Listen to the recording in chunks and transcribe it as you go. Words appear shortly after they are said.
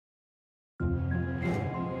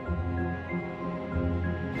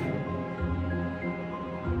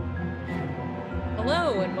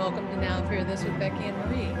and welcome to Now Fear This with Becky and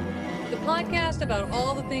Marie, the podcast about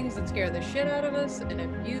all the things that scare the shit out of us and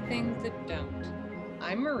a few things that don't.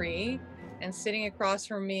 I'm Marie, and sitting across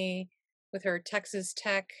from me with her Texas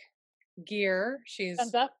Tech gear, she's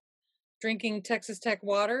Thumbs up. drinking Texas Tech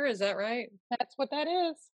water, is that right? That's what that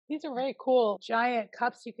is. These are very cool giant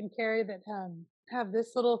cups you can carry that have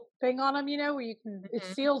this little thing on them, you know, where you can, it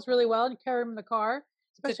seals really well and you carry them in the car,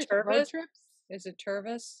 especially for road trips. Is it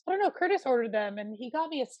Tervis? I don't know. Curtis ordered them and he got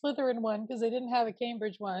me a Slytherin one because they didn't have a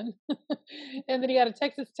Cambridge one. And then he got a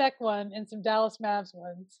Texas Tech one and some Dallas Mavs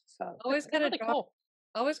ones. So Always gotta really cool.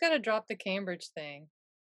 Always gotta drop the Cambridge thing.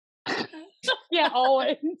 Yeah,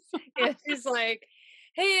 always. Yeah, she's like,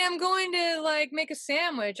 hey, I'm going to make a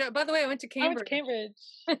sandwich. By the way, I went to Cambridge.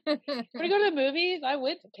 When I go to the movies, I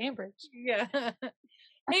went to Cambridge. Yeah.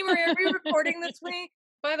 Hey, Maria, are we recording this week?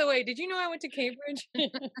 By the way, did you know I went to Cambridge?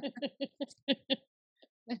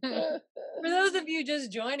 For those of you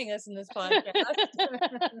just joining us in this podcast,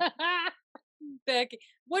 Becky,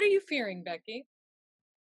 what are you fearing, Becky?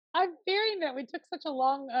 I'm fearing that we took such a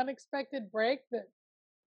long, unexpected break that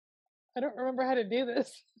I don't remember how to do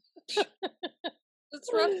this.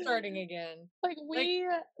 It's rough starting again. We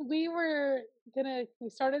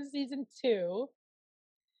started season 2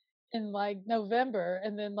 in November,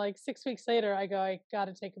 and then 6 weeks later I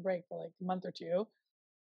gotta take a break for a month or two.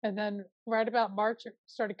 And then right about March it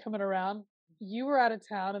started coming around. You were out of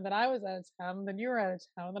town, and then I was out of town, and then you were out of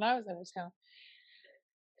town, and then I was out of town.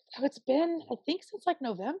 So it's been, I think, since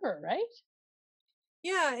November, right?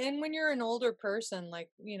 Yeah, and when you're an older person,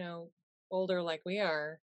 older like we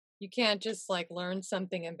are, you can't just learn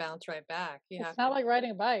something and bounce right back. It's not like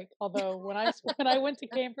riding a bike. Although when I went to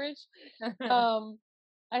Cambridge,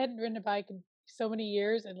 I hadn't ridden a bike in so many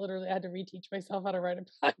years and literally had to reteach myself how to ride a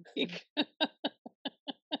bike.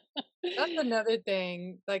 That's another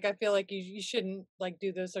thing. I feel like you shouldn't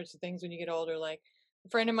do those sorts of things when you get older. A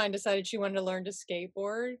friend of mine decided she wanted to learn to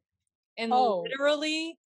skateboard, and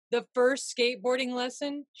literally the first skateboarding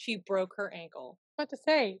lesson, she broke her ankle. What to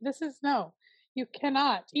say? No, you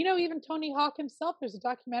cannot. You know, even Tony Hawk himself, there's a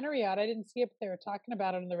documentary out. I didn't see it, but they were talking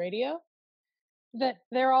about it on the radio. That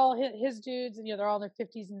they're all his dudes, and they're all in their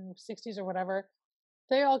 50s and 60s or whatever.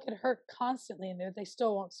 They all get hurt constantly, and they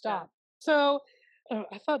still won't stop. Yeah. So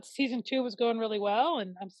I thought season 2 was going really well,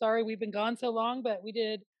 and I'm sorry we've been gone so long, but we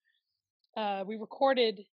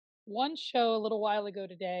recorded one show a little while ago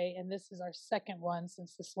today, and this is our second one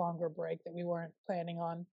since this longer break that we weren't planning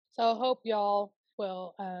on. So I hope y'all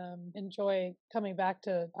will enjoy coming back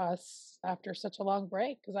to us after such a long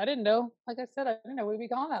break, because I didn't know, like I said, I didn't know we'd be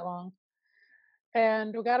gone that long.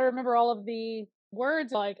 And we got to remember all of the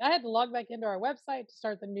words. I had to log back into our website to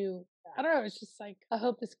start the new, I don't know, it's just I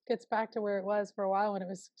hope this gets back to where it was for a while when it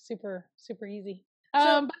was super, super easy.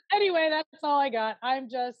 But anyway, that's all I got. I'm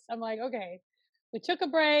okay, we took a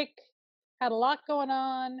break, had a lot going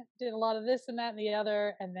on, did a lot of this and that and the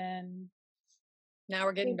other, and then now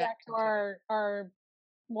we're getting back to our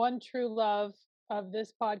one true love of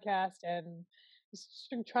this podcast, and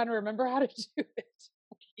just trying to remember how to do it.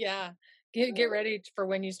 Yeah. Get ready for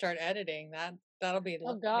when you start editing. That'll be.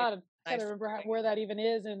 Oh God, I gotta remember where that even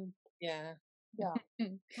is, and yeah.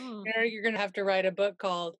 You're gonna have to write a book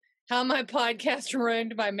called "How My Podcast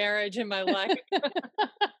Ruined My Marriage and My Life."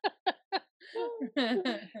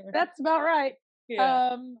 That's about right.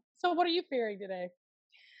 Yeah. So what are you fearing today?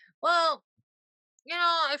 Well,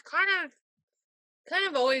 I've kind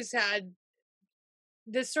of always had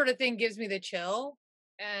this sort of thing gives me the chill.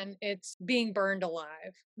 And it's being burned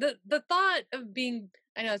alive. The thought of being,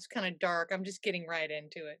 I know it's kind of dark, I'm just getting right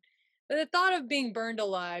into it. But the thought of being burned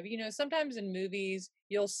alive, sometimes in movies,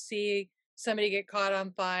 you'll see somebody get caught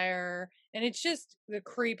on fire. And it's just the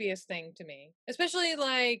creepiest thing to me. Especially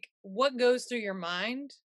what goes through your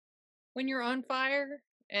mind when you're on fire.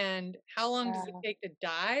 And how long does it take to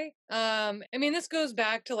die? This goes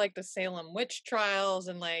back to the Salem witch trials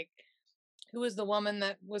and who was the woman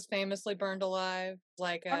that was famously burned alive?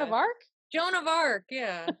 Joan of Arc? Joan of Arc,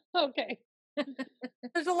 yeah. Okay.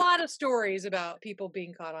 There's a lot of stories about people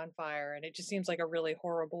being caught on fire, and it just seems like a really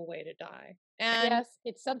horrible way to die. And yes,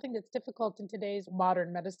 it's something that's difficult in today's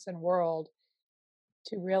modern medicine world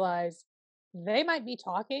to realize they might be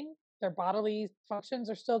talking, their bodily functions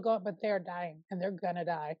are still going, but they're dying, and they're gonna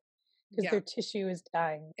die because their tissue is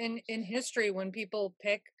dying. In history, when people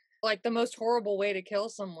pick the most horrible way to kill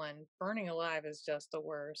someone, burning alive is just the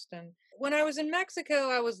worst. And when I was in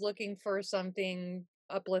Mexico, I was looking for something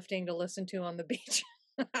uplifting to listen to on the beach.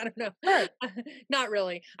 I don't know. Right. Not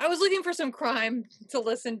really. I was looking for some crime to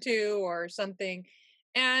listen to or something.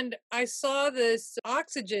 And I saw this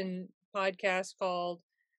Oxygen podcast called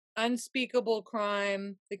Unspeakable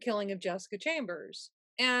Crime, The Killing of Jessica Chambers.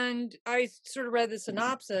 And I sort of read the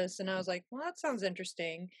synopsis and I was like, well, that sounds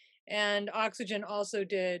interesting. And Oxygen also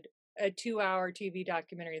did a 2-hour TV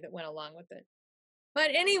documentary that went along with it.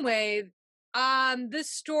 But anyway, this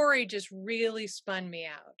story just really spun me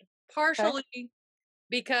out. Partially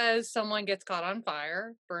because someone gets caught on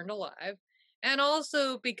fire, burned alive, and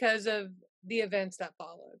also because of the events that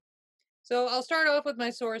followed. So I'll start off with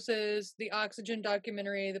my sources: the Oxygen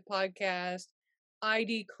documentary, the podcast,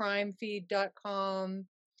 idcrimefeed.com,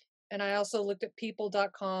 and I also looked at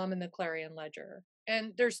people.com and the Clarion Ledger.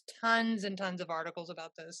 And there's tons and tons of articles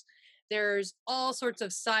about this. There's all sorts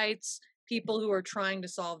of sites, people who are trying to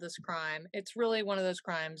solve this crime. It's really one of those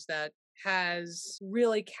crimes that has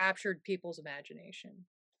really captured people's imagination.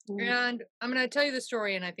 And I'm going to tell you the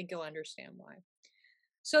story, and I think you'll understand why.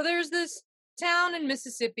 So there's this town in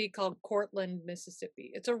Mississippi called Cortland,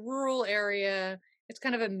 Mississippi. It's a rural area. It's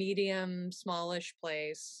kind of a medium, smallish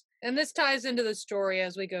place. And this ties into the story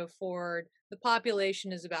as we go forward. The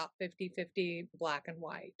population is about 50-50 black and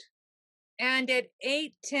white. And at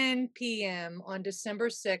 8:10 p.m. on December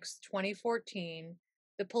 6th, 2014,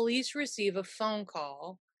 the police receive a phone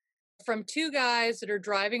call from two guys that are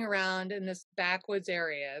driving around in this backwoods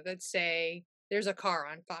area that say there's a car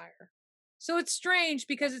on fire. So it's strange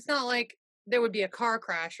because it's not like there would be a car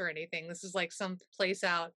crash or anything. This is like some place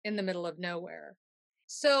out in the middle of nowhere.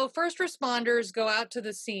 So first responders go out to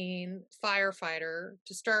the scene, firefighter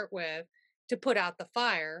to start with, to put out the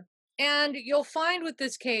fire. And you'll find with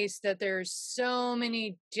this case that there's so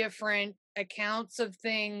many different accounts of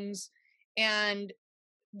things, and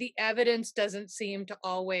the evidence doesn't seem to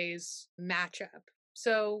always match up.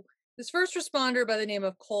 So this first responder by the name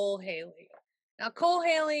of Cole Haley. Now, Cole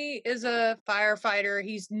Haley is a firefighter.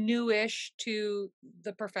 He's newish to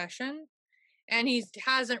the profession, and he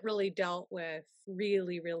hasn't really dealt with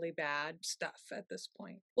really, really bad stuff at this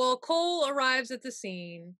point. Well, Cole arrives at the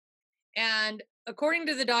scene, and according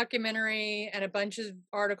to the documentary and a bunch of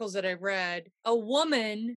articles that I've read, a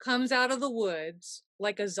woman comes out of the woods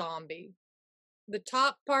like a zombie. The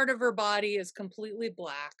top part of her body is completely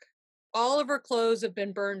black. All of her clothes have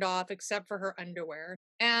been burned off except for her underwear.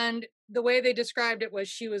 And the way they described it was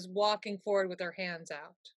she was walking forward with her hands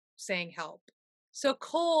out, saying help. So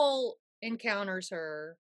Cole encounters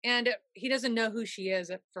her, and he doesn't know who she is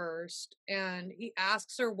at first. And he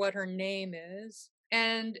asks her what her name is.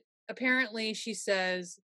 And apparently she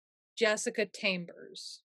says Jessica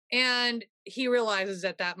Chambers. And he realizes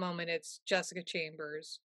at that moment it's Jessica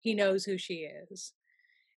Chambers. He knows who she is.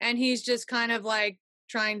 And he's just kind of like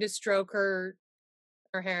trying to stroke her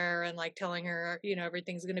hair and like telling her,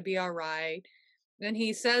 everything's going to be all right. Then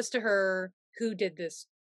he says to her, "Who did this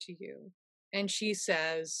to you?" And she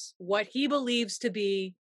says what he believes to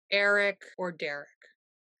be Eric or Derek.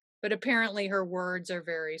 But apparently her words are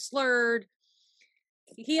very slurred.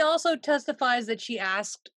 He also testifies that she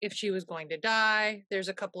asked if she was going to die. There's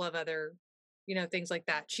a couple of other, things like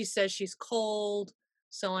that. She says she's cold,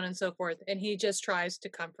 so on and so forth. And he just tries to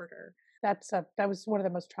comfort her. That was one of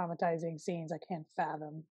the most traumatizing scenes I can't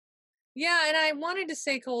fathom. Yeah, and I wanted to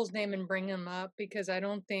say Cole's name and bring him up because I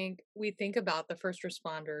don't think we think about the first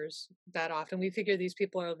responders that often. We figure these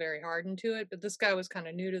people are very hardened to it, but this guy was kind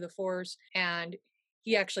of new to the force, and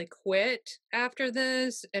he actually quit after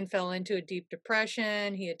this and fell into a deep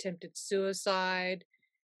depression. He attempted suicide,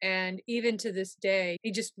 and even to this day,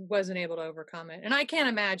 he just wasn't able to overcome it. And I can't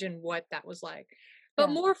imagine what that was like. But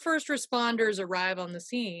more first responders arrive on the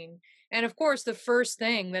scene, and of course, the first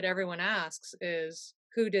thing that everyone asks is,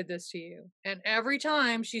 "Who did this to you?" And every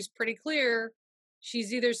time she's pretty clear,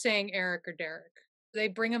 she's either saying Eric or Derek. They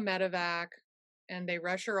bring a medevac and they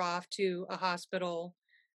rush her off to a hospital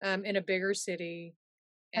in a bigger city.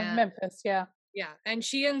 And Memphis, yeah. Yeah. And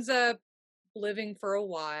she ends up living for a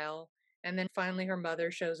while. And then finally her mother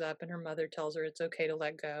shows up and her mother tells her it's okay to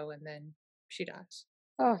let go. And then she dies.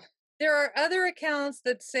 Oh. There are other accounts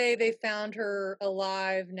that say they found her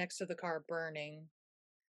alive next to the car burning,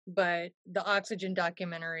 but the Oxygen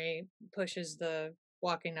documentary pushes the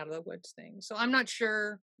walking out of the woods thing. So I'm not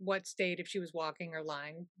sure what state, if she was walking or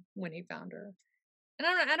lying when he found her. And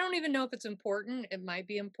I don't even know if it's important. It might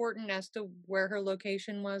be important as to where her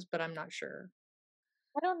location was, but I'm not sure.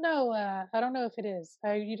 I don't know. I don't know if it is.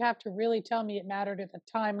 You'd have to really tell me it mattered at the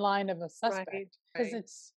timeline of a suspect, because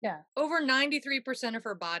it's over 93% of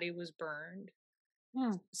her body was burned.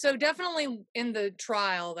 So definitely in the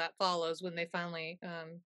trial that follows, when they finally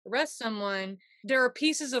arrest someone, there are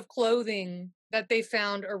pieces of clothing that they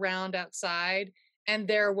found around outside, and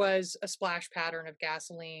there was a splash pattern of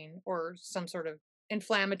gasoline or some sort of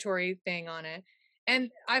inflammatory thing on it.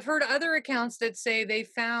 And I've heard other accounts that say they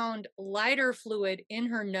found lighter fluid in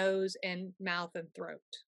her nose and mouth and throat.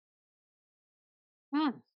 Hmm.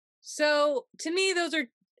 So to me, those are,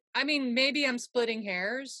 I mean, maybe I'm splitting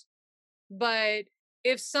hairs, but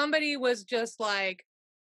if somebody was just like,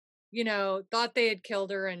 thought they had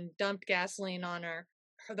killed her and dumped gasoline on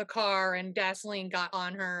the car, and gasoline got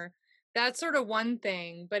on her, that's sort of one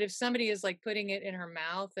thing. But if somebody is like putting it in her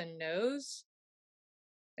mouth and nose,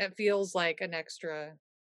 that feels like an extra.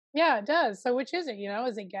 Yeah, it does. So which is it?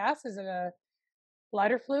 Is it gas? Is it a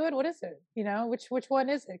lighter fluid? What is it? Which one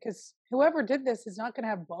is it? Because whoever did this is not going to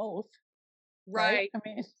have both, right? Right. I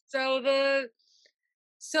mean,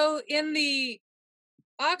 So in the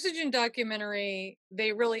Oxygen documentary,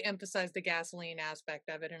 they really emphasize the gasoline aspect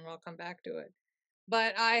of it, and we'll come back to it.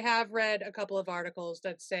 But I have read a couple of articles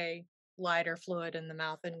that say lighter fluid in the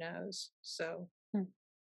mouth and nose. So hmm,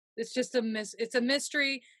 it's just it's a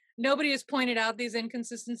mystery. Nobody has pointed out these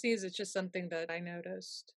inconsistencies. It's just something that I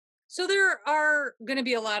noticed. So there are going to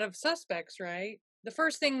be a lot of suspects, right? The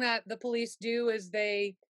first thing that the police do is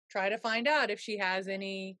they try to find out if she has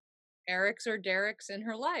any Erics or Derricks in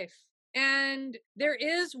her life. And there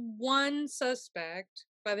is one suspect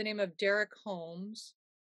by the name of Derek Holmes,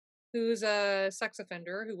 who's a sex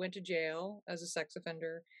offender who went to jail as a sex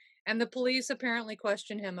offender. And the police apparently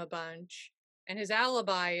question him a bunch. And his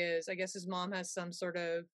alibi is, I guess his mom has some sort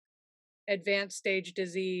of advanced stage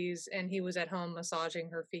disease and he was at home massaging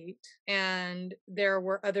her feet. And there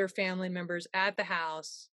were other family members at the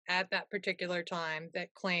house at that particular time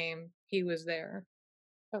that claim he was there.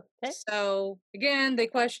 okay. So again, they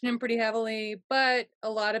questioned him pretty heavily, but a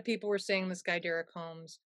lot of people were saying this guy, Derek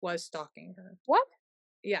Holmes, was stalking her. What?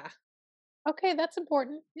 Yeah. Okay, that's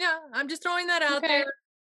important. Yeah. I'm just throwing that out there.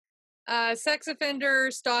 Okay. Sex offender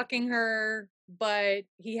stalking her, but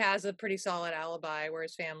he has a pretty solid alibi where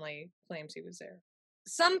his family claims he was there.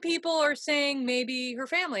 Some people are saying maybe her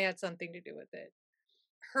family had something to do with it.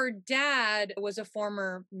 Her dad was a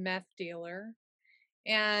former meth dealer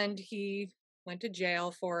and he went to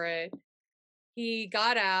jail for it. He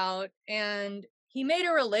got out and he made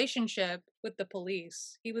a relationship with the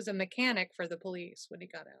police. He was a mechanic for the police when he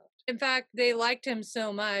got out. In fact, they liked him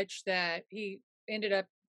so much that he ended up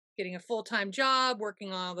getting a full-time job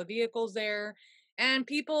working on all the vehicles there. And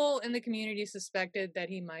people in the community suspected that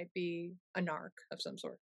he might be a narc of some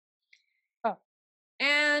sort. Oh,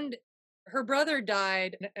 And her brother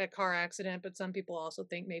died in a car accident, but some people also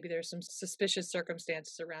think maybe there's some suspicious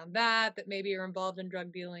circumstances around that maybe are involved in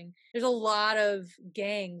drug dealing. There's a lot of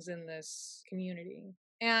gangs in this community.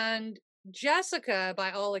 And Jessica,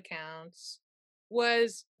 by all accounts,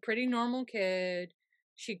 was a pretty normal kid.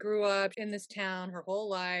 She grew up in this town her whole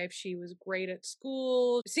life. She was great at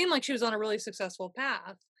school. It seemed like she was on a really successful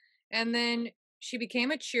path. And then she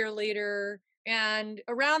became a cheerleader. And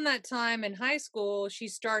around that time in high school, she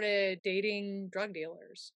started dating drug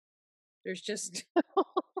dealers. There's just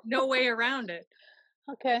no way around it.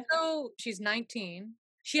 okay. So she's 19.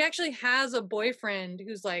 She actually has a boyfriend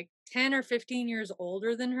who's like 10 or 15 years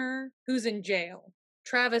older than her, who's in jail.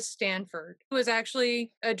 Travis Stanford, who was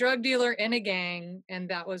actually a drug dealer in a gang, and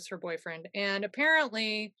that was her boyfriend. And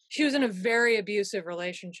apparently, she was in a very abusive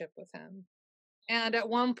relationship with him. And at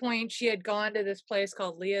one point, she had gone to this place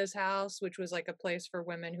called Leah's House, which was like a place for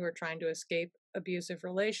women who are trying to escape abusive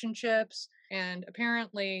relationships. And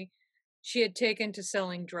apparently, she had taken to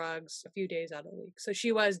selling drugs a few days out of the week. So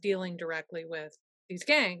she was dealing directly with these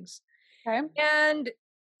gangs. Okay. And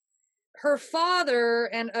her father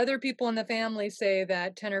and other people in the family say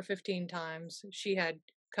that 10 or 15 times she had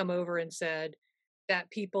come over and said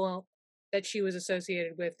that people that she was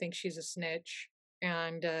associated with think she's a snitch,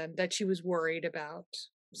 and that she was worried about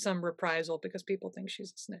some reprisal because people think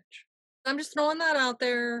she's a snitch. I'm just throwing that out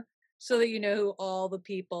there so that you know who all the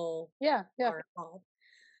people Yeah, yeah. are involved.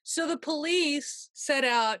 So the police set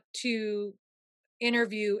out to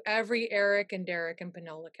interview every Eric and Derek in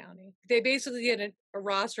Panola County. They basically get a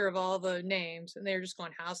roster of all the names and they're just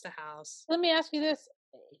going house to house. Let me ask you this.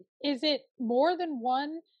 Is it more than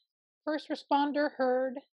one first responder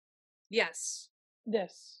heard Yes.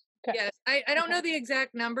 this? Okay. Yes. I don't Okay. know the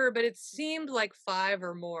exact number, but it seemed like 5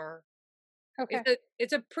 or more. Okay.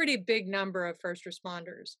 It's a pretty big number of first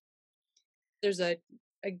responders. There's a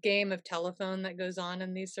game of telephone that goes on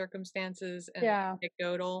in these circumstances and Yeah.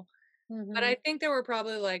 anecdotal. But Mm-hmm. I think there were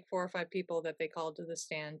probably like 4 or 5 people that they called to the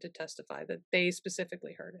stand to testify that they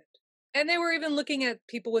specifically heard it. And they were even looking at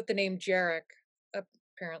people with the name Jarek,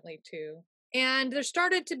 apparently, too. And there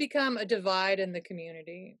started to become a divide in the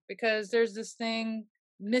community because there's this thing,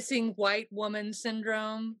 missing white woman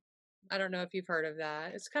syndrome. I don't know if you've heard of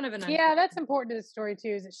that. It's kind of an Yeah, unfortunate. that's important to the story too,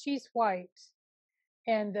 is that she's white.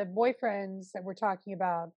 And the boyfriends that we're talking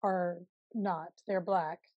about are not, they're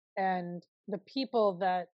black. And the people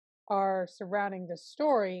that are surrounding the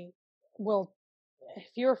story will, if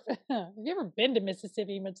you're, if you've ever been to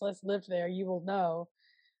Mississippi, much less lived there, you will know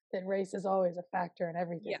that race is always a factor in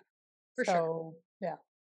everything. Yeah, for sure. So, yeah.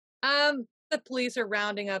 The police are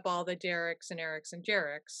rounding up all the Dereks and Erics and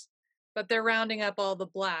Jareks, but they're rounding up all the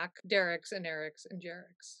black Dereks and Erics and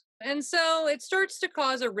Jareks. And so it starts to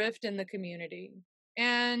cause a rift in the community.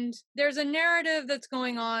 And there's a narrative that's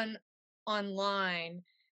going on online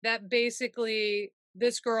that basically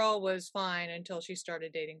this girl was fine until she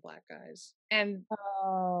started dating black guys.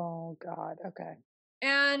 Oh, God. Okay.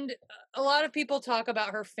 And a lot of people talk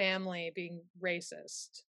about her family being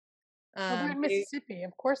racist. Well, they're in Mississippi.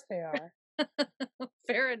 Of course they are.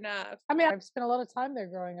 Fair enough. I mean, I've spent a lot of time there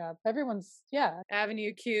growing up. Everyone's, yeah.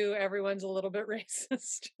 Avenue Q, everyone's a little bit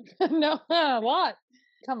racist. No, a lot.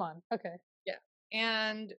 Come on. Okay. Yeah.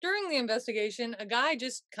 And during the investigation, a guy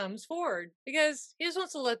just comes forward because he just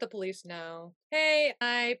wants to let the police know, hey,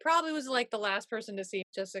 I probably was like the last person to see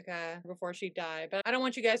Jessica before she died, but I don't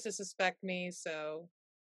want you guys to suspect me. So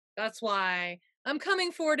that's why I'm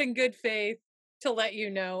coming forward in good faith to let you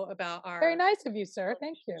know about our. Very nice of you, sir.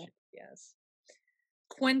 Thank you. Yes.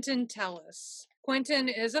 Quentin Tellis. Quentin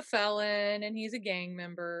is a felon and he's a gang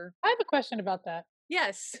member. I have a question about that.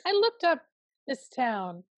 Yes. I looked up this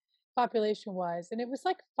town population wise, and it was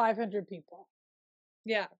like 500 people.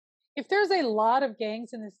 Yeah. If there's a lot of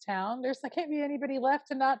gangs in this town, there can't be anybody left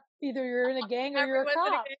to not either you're in a gang or you're a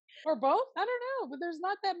cop or both. I don't know, but there's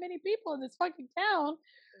not that many people in this fucking town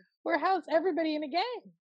where how's everybody in a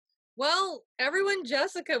gang? Well, everyone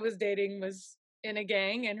Jessica was dating was in a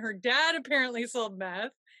gang, and her dad apparently sold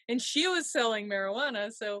meth, and she was selling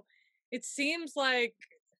marijuana. So it seems like,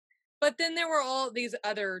 but then there were all these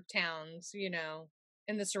other towns,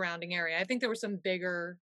 in the surrounding area. I think there were some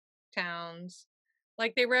bigger towns.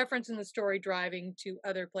 Like they reference in the story driving to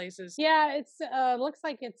other places. Yeah, it's looks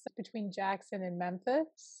like it's between Jackson and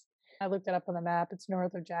Memphis. I looked it up on the map. It's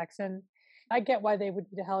north of Jackson. I get why they would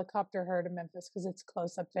need a helicopter her to Memphis because it's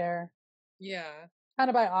close up there. Yeah. Kind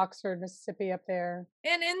of by Oxford, Mississippi up there.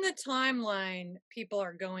 And in the timeline, people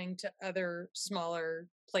are going to other smaller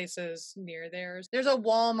places near theirs. There's a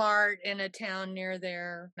Walmart in a town near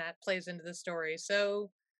there that plays into the story. So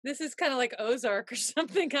this is kind of like Ozark or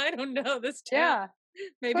something. I don't know. This town. Yeah.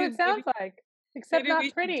 Maybe what it sounds like. Except maybe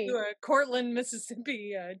not pretty. Do a Cortland,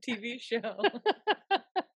 Mississippi TV show.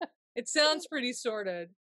 It sounds pretty sordid.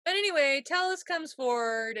 But anyway, Tellis comes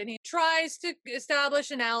forward and he tries to establish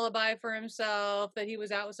an alibi for himself that he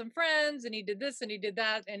was out with some friends and he did this and he did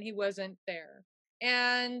that and he wasn't there.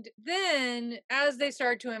 And then as they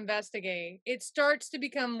start to investigate, it starts to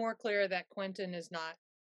become more clear that Quentin is not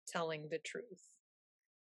telling the truth.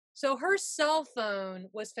 So her cell phone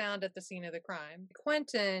was found at the scene of the crime.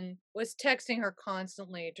 Quentin was texting her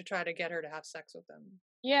constantly to try to get her to have sex with him.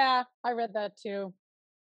 Yeah, I read that too.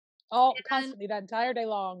 Constantly that entire day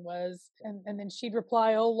long was, and then she'd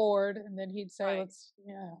reply, "Oh Lord," and then he'd say, Right.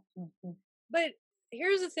 yeah. Mm-hmm. But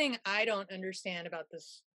here's the thing I don't understand about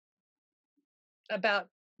this, about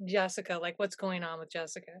Jessica, like what's going on with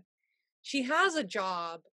Jessica. She has a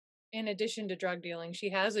job in addition to drug dealing.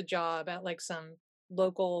 She has a job at like some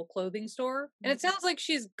local clothing store. And it sounds like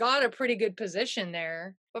she's got a pretty good position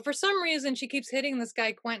there. But for some reason, she keeps hitting this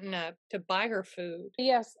guy Quentin up to buy her food.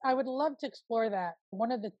 Yes, I would love to explore that.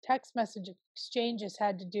 One of the text message exchanges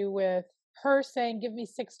had to do with her saying, "Give me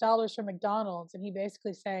 $6 for McDonald's," and he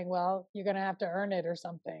basically saying, "Well, you're gonna have to earn it or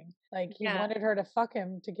something." Like he wanted her to fuck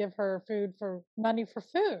him to give her food for money for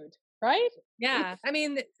food, right? Yeah, I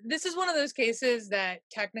mean, this is one of those cases that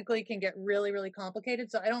technically can get really, really complicated.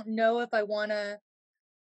 So I don't know if I want to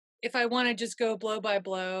just go blow by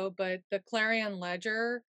blow, but the Clarion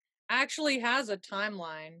Ledger actually has a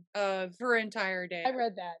timeline of her entire day. I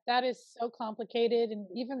read that. That is so complicated, and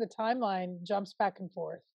even the timeline jumps back and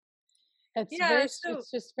forth. It's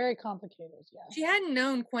just very complicated. Yeah. She hadn't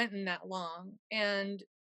known Quentin that long, and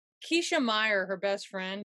Keisha Meyer, her best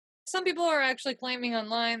friend. Some people are actually claiming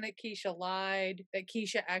online that Keisha lied, that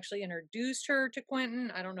Keisha actually introduced her to Quentin.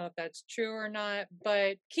 I don't know if that's true or not,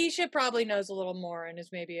 but Keisha probably knows a little more and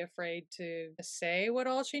is maybe afraid to say what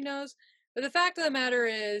all she knows. But the fact of the matter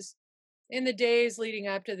is, in the days leading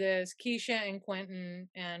up to this, Keisha and Quentin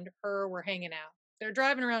and her were hanging out. They're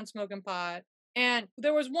driving around smoking pot. And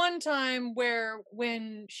there was one time where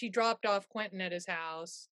when she dropped off Quentin at his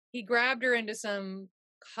house, he grabbed her into some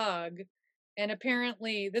hug. And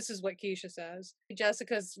apparently, this is what Keisha says.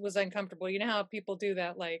 Jessica was uncomfortable. You know how people do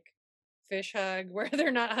that, like, fish hug where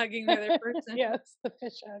they're not hugging the other person. Yes, the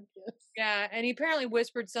fish hug. Yes. Yeah, and he apparently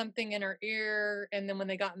whispered something in her ear, and then when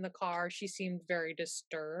they got in the car, she seemed very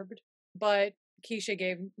disturbed. But Keisha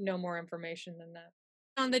gave no more information than that.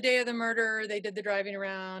 On the day of the murder, they did the driving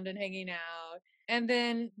around and hanging out. And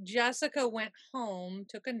then Jessica went home,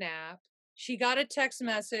 took a nap. She got a text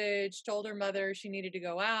message, told her mother she needed to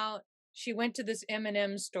go out. She went to this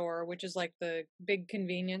M&M store, which is like the big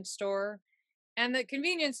convenience store. And the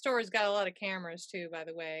convenience store has got a lot of cameras too, by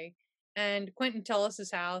the way. And Quentin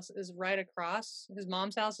Tellis's house is right across. His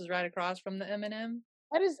mom's house is right across from the M&M.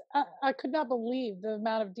 That is, I could not believe the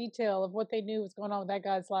amount of detail of what they knew was going on with that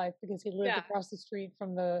guy's life because he lived Yeah. across the street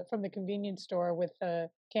from the convenience store with the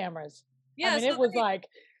cameras. I Yeah, mean, so it was they, like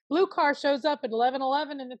blue car shows up at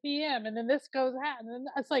 11:11 in the PM, and then this goes and then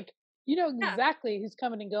it's like you know yeah, exactly who's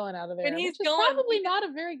coming and going out of and there, he's which is going, probably not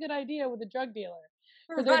a very good idea with a drug dealer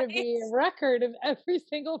for there to right. be a record of every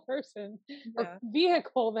single person or Yeah.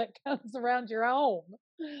 vehicle that comes around your home.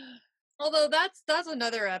 Although that's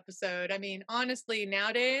another episode. I mean, honestly,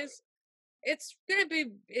 nowadays it's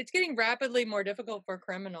getting rapidly more difficult for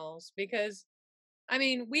criminals because I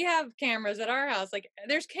mean, we have cameras at our house. Like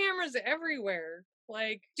there's cameras everywhere.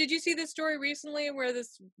 Like, did you see this story recently where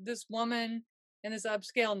this woman in this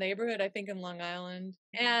upscale neighborhood, I think in Long Island,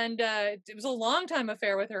 and it was a long time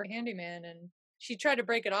affair with her handyman, and she tried to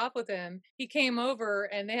break it off with him. He came over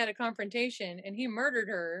and they had a confrontation, and he murdered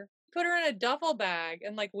her, put her in a duffel bag,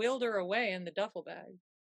 and like wheeled her away in the duffel bag.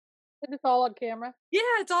 And it's all on camera. Yeah,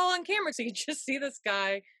 it's all on camera. So you just see this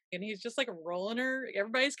guy and he's just like rolling her.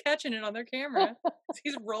 Everybody's catching it on their camera.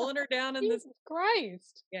 He's rolling her down in this. Jesus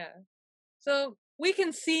Christ. Yeah. So we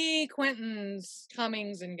can see Quentin's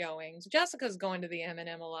comings and goings. Jessica's going to the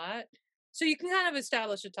M&M a lot. So you can kind of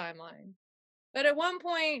establish a timeline. But at one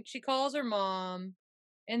point, she calls her mom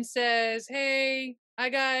and says, "Hey, I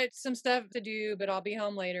got some stuff to do, but I'll be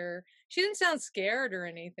home later." She didn't sound scared or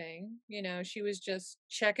anything. You know, she was just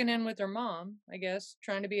checking in with her mom, I guess,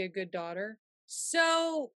 trying to be a good daughter.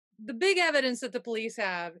 So the big evidence that the police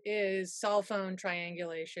have is cell phone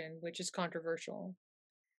triangulation, which is controversial.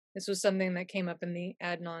 This was something that came up in the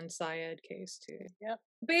Adnan Syed case, too. Yep.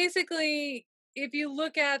 Basically, if you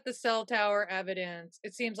look at the cell tower evidence,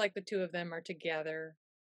 it seems like the two of them are together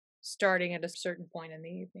starting at a certain point in the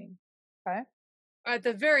evening. Okay. At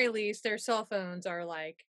the very least, their cell phones are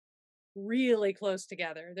like really close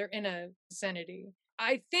together. They're in a vicinity.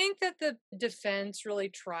 I think that the defense really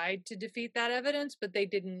tried to defeat that evidence, but they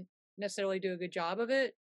didn't necessarily do a good job of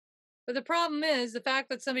it. But the problem is the fact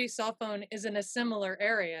that somebody's cell phone is in a similar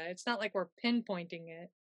area. It's not like we're pinpointing it.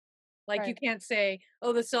 Like you Right. can't say,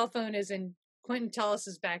 "Oh, the cell phone is in Quentin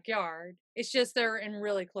Tellis's backyard." It's just they're in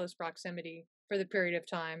really close proximity for the period of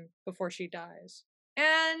time before she dies.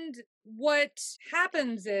 And what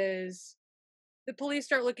happens is the police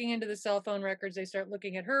start looking into the cell phone records. They start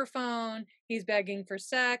looking at her phone. He's begging for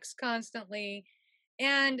sex constantly.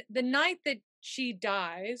 And the night that she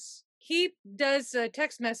dies, he does a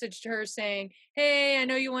text message to her saying, "Hey, I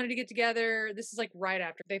know you wanted to get together." This is like right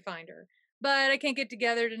after they find her. "But I can't get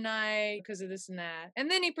together tonight because of this and that." And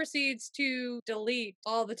then he proceeds to delete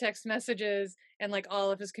all the text messages and like all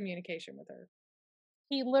of his communication with her.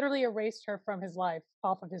 He literally erased her from his life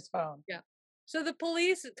off of his phone. Yeah. So the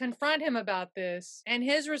police confront him about this, and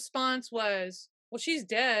his response was, "Well, she's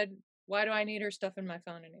dead. Why do I need her stuff in my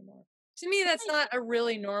phone anymore?" To me, that's Right. not a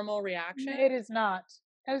really normal reaction. It is not.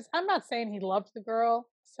 As I'm not saying he loved the girl,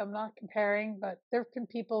 so I'm not comparing, but there have been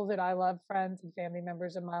people that I love, friends and family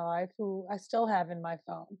members in my life who I still have in my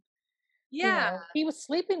phone. You Yeah. know, he was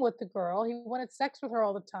sleeping with the girl. He wanted sex with her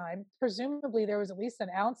all the time. Presumably, there was at least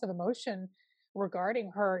an ounce of emotion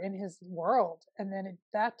regarding her in his world. And then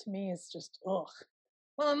that to me is just, ugh.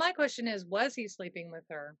 Well, and my question is, was he sleeping with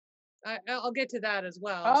her? I'll get to that as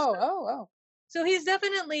well. Oh, oh, oh. So he's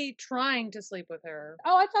definitely trying to sleep with her.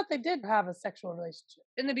 Oh, I thought they did have a sexual relationship.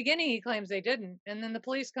 In the beginning, he claims they didn't, and then the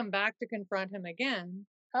police come back to confront him again.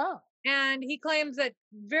 Oh, And he claims that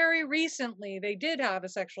very recently they did have a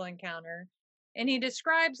sexual encounter. And he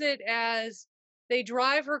describes it as they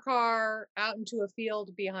drive her car out into a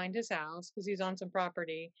field behind his house because he's on some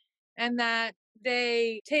property, and that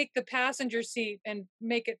they take the passenger seat and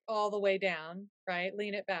make it all the way down, right?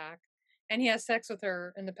 Lean it back. And he has sex with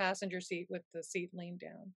her in the passenger seat with the seat leaned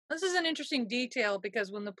down. This is an interesting detail because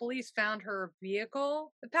when the police found her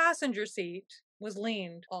vehicle, the passenger seat was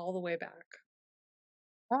leaned all the way back.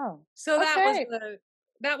 oh. So Okay.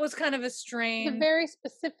 that was kind of a It's a strange, very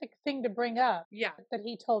specific thing to bring up yeah, that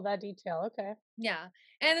he told that detail. Okay. yeah.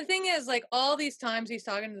 And the thing is, like all these times he's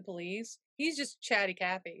talking to the police, he's just chatty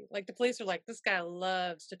Cathy. Like the police are like, this guy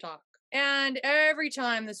loves to talk. And every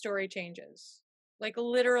time the story changes, like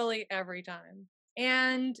literally every time.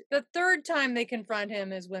 And the third time they confront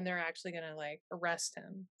him is when they're actually going to like arrest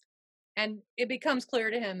him. And it becomes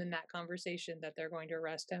clear to him in that conversation that they're going to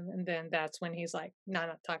arrest him. And then that's when he's like, no,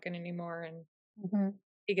 not talking anymore. And Mhm.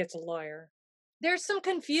 he gets a lawyer. There's some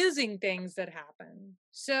confusing things that happen.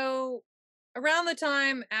 So, around the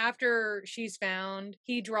time after she's found,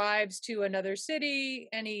 he drives to another city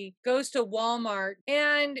and he goes to Walmart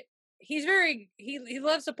and he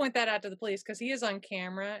loves to point that out to the police because he is on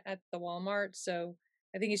camera at the Walmart. So,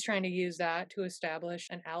 I think he's trying to use that to establish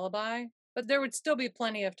an alibi. But there would still be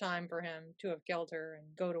plenty of time for him to have killed her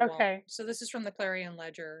and go to Walmart. Okay. So, this is from the Clarion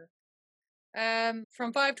Ledger.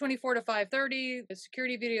 From 5:24 to 5:30, the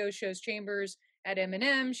security video shows Chambers at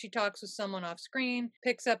M&M. She talks with someone off screen,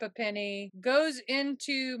 picks up a penny, goes in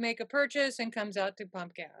to make a purchase, and comes out to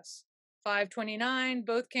pump gas. 5:29,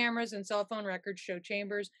 both cameras and cell phone records show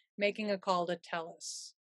Chambers making a call to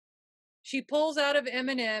Telus. She pulls out of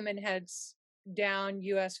M&M and heads down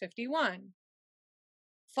US 51.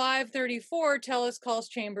 5:34, Telus calls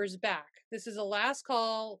Chambers back. This is the last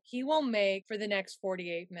call he will make for the next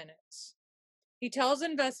 48 minutes. He tells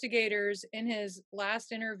investigators in his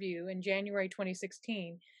last interview in January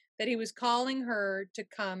 2016 that he was calling her to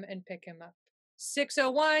come and pick him up.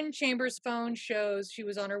 6:01, Chambers' phone shows she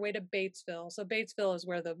was on her way to Batesville. So Batesville is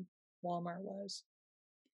where the Walmart was.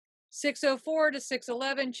 6:04 to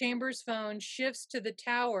 6:11, Chambers' phone shifts to the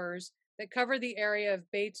towers that cover the area of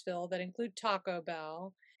Batesville that include Taco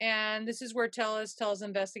Bell. And this is where Telus tells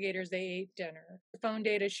investigators they ate dinner. The phone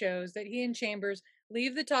data shows that he and Chambers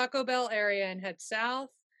leave the Taco Bell area and head south.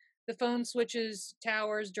 The phone switches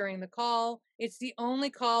towers during the call. It's the only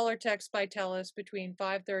call or text by Telus between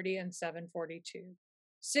 5:30 and 7:42.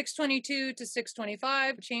 6:22 to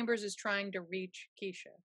 6:25, Chambers is trying to reach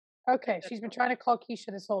Keisha. Okay. She's been trying to call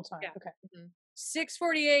Keisha this whole time. Yeah. Okay.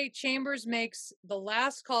 6:48, Chambers makes the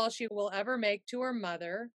last call she will ever make to her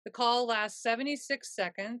mother. The call lasts 76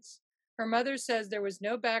 seconds. Her mother says there was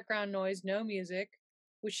no background noise, no music,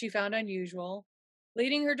 which she found unusual,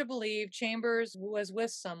 leading her to believe Chambers was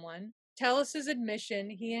with someone. Tellus's admission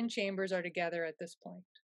he and Chambers are together at this point.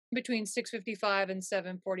 Between 6:55 and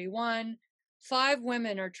 7:41, 5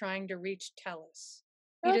 women are trying to reach Tellus.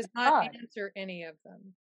 He Good does not God. answer any of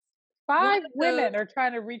them. 5 of women those- are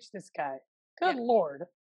trying to reach this guy. Good Yeah. Lord.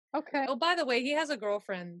 Okay. Oh, by the way, he has a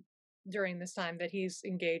girlfriend during this time that he's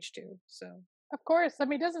engaged to. So, Of course. I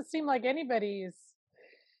mean, it doesn't seem like anybody is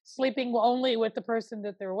sleeping only with the person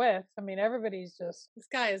that they're with. I mean, everybody's just. this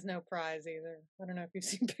guy is no prize either. I don't know if you've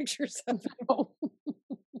seen pictures of him. Oh,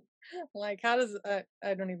 Like, how does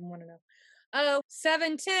I don't even want to know.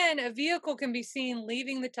 7:10, a vehicle can be seen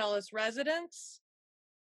leaving the Telus residence.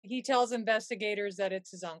 He tells investigators that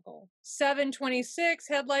it's his uncle. 7:26,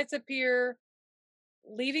 headlights appear,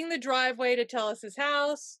 leaving the driveway to Tellus's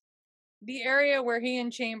house, the area where he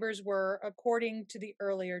and Chambers were, according to the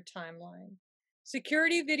earlier timeline.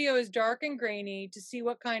 Security video is dark and grainy to see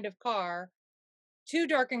what kind of car, too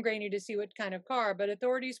dark and grainy to see what kind of car, but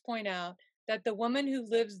authorities point out that the woman who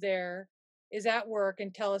lives there is at work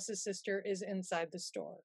and Tellus's sister is inside the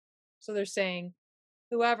store. So they're saying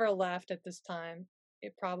whoever left at this time,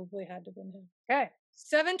 it probably had to have been him. okay.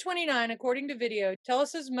 7:29, according to video,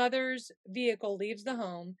 Tellus's mother's vehicle leaves the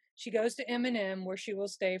home. She goes to M&M where she will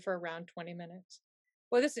stay for around 20 minutes.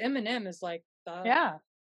 Well, this M&M is like Yeah.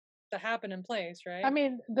 the happening place, right? I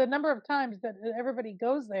mean, the number of times that everybody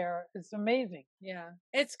goes there is amazing. Yeah.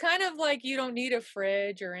 It's kind of like you don't need a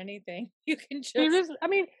fridge or anything. You can You just, just, I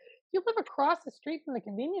mean, you live across the street from the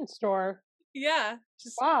convenience store. yeah,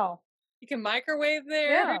 just Wow. you can microwave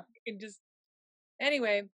there. Yeah. You can just,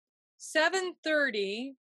 anyway,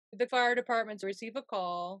 7:30, the fire departments receive a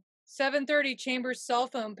call. 7:30, Chambers' cell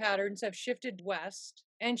phone patterns have shifted west,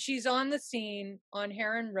 and she's on the scene on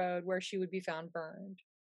Heron Road where she would be found burned.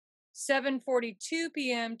 7:42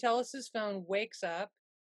 p.m., Tellus's phone wakes up.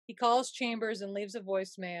 He calls Chambers and leaves a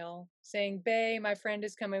voicemail saying, "Bae, my friend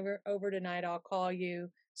is coming over tonight. I'll call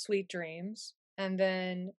you. Sweet dreams." And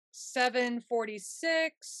then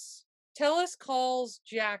 7:46, Tellus calls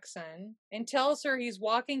Jackson and tells her he's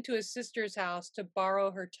walking to his sister's house to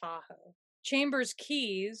borrow her Tahoe. Chambers'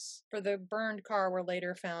 keys for the burned car were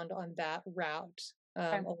later found on that route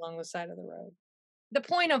along the side of the road. The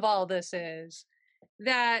point of all this is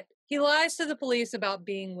that he lies to the police about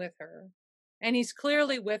being with her, and he's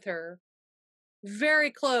clearly with her very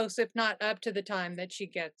close, if not up to the time that she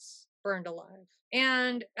gets burned alive.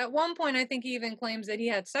 And at one point, I think he even claims that he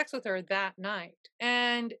had sex with her that night.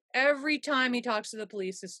 And every time he talks to the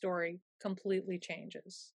police, his story completely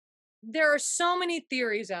changes. there are so many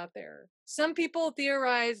theories out there. Some people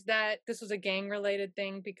theorize that this was a gang related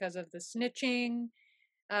thing because of the snitching.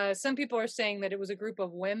 Some people are saying that it was a group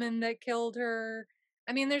of women that killed her.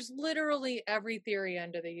 I mean, there's literally every theory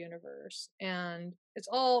under the universe, and it's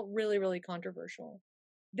all really, really controversial.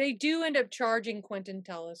 They do end up charging Quentin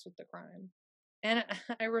Tellis with the crime. And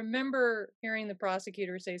I remember hearing the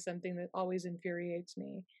prosecutor say something that always infuriates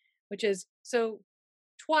me, which is so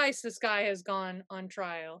twice this guy has gone on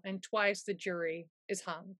trial and twice the jury is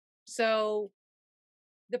hung. So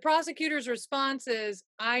the prosecutor's response is,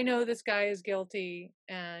 I know this guy is guilty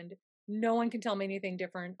and no one can tell me anything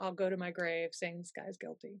different. I'll go to my grave saying this guy's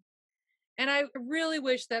guilty. And I really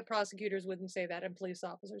wish that prosecutors wouldn't say that and police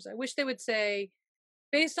officers. I wish they would say,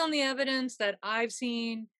 based on the evidence that I've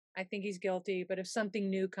seen, I think he's guilty. But if something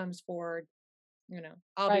new comes forward,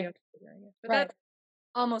 I'll be Right. okay with hearing it. But Right. that's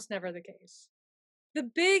almost never the case. The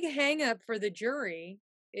big hang up for the jury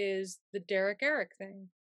is the Derek Eric thing.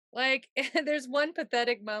 Like, there's one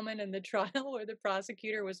pathetic moment in the trial where the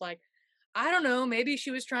prosecutor was like, I don't know, maybe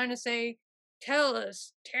she was trying to say, tell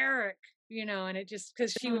us, Derek, and it just,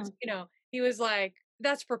 because she was, he was like,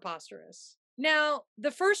 that's preposterous. Now,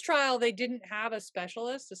 the first trial, they didn't have a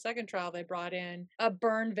specialist. The second trial, they brought in a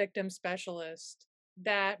burn victim specialist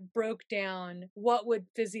that broke down what would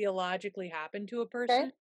physiologically happen to a person.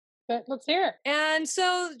 Okay. But let's hear it. And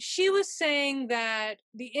so she was saying that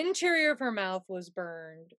the interior of her mouth was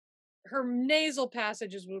burned. Her nasal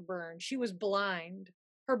passages were burned. She was blind.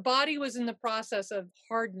 Her body was in the process of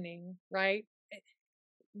hardening, right?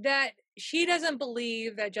 That she doesn't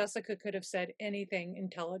believe that Jessica could have said anything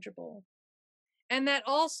intelligible. And that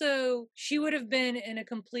also she would have been in a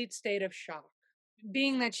complete state of shock.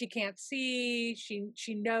 Being that she can't see,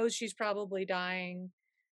 she knows she's probably dying,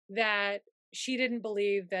 that she didn't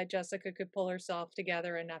believe that Jessica could pull herself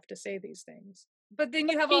together enough to say these things. But then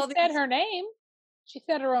you have all She these. said her name. She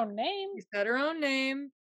said her own name. She said her own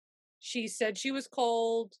name. She said she was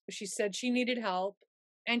cold. She said she needed help.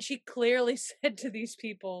 And she clearly said to these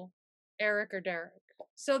people, Eric or Derek.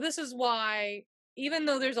 So this is why, even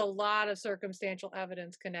though there's a lot of circumstantial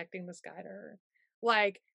evidence connecting this guy to her,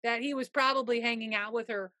 like that he was probably hanging out with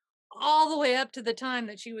her all the way up to the time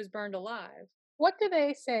that she was burned alive. What do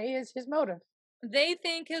they say is his motive? They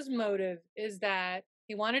think his motive is that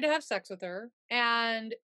he wanted to have sex with her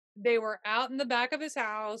and they were out in the back of his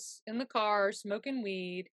house in the car smoking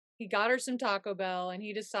weed. He got her some Taco Bell and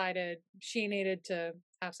he decided she needed to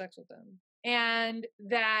have sex with him. And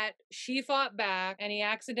that she fought back and he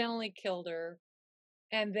accidentally killed her.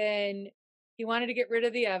 And then he wanted to get rid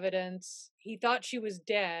of the evidence. He thought she was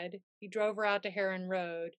dead. He drove her out to Heron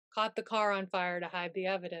Road, caught the car on fire to hide the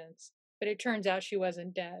evidence. But it turns out she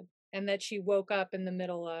wasn't dead and that she woke up in the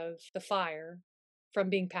middle of the fire from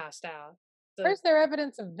being passed out. So, where's their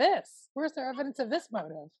evidence of this? Where's their evidence of this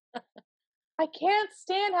motive? I can't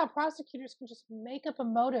stand how prosecutors can just make up a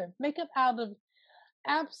motive, make up out of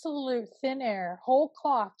absolute thin air, whole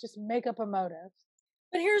cloth, just make up a motive.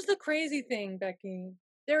 But here's the crazy thing, Becky.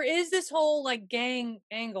 There is this whole like gang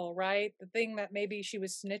angle, right? The thing that maybe she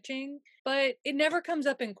was snitching, but it never comes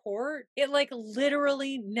up in court. It like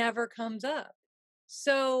literally never comes up.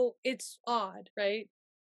 So it's odd, right?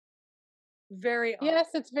 Very odd. Yes,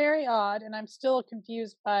 it's very odd. And I'm still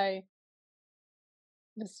confused by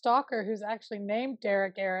the stalker who's actually named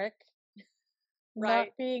Derek Eric Right.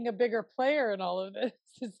 not being a bigger player in all of this.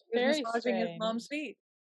 It's very Massaging his strange. mom's feet.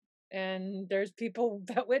 And there's people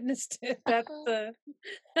that witnessed it. That's the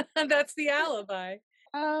that's the alibi.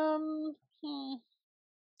 Hmm.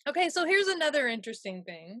 Okay, so here's another interesting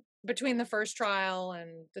thing between the first trial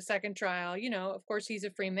and the second trial. Of course, he's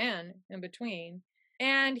a free man in between.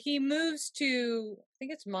 And he moves to, I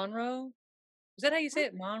think it's Monroe. Is that how you say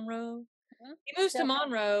it? Monroe? Mhm. He moves to Yep.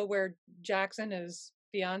 Monroe where Jackson, his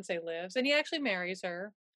fiance, lives. And he actually marries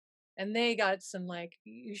her. And they got some, like,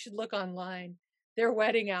 you should look online. Their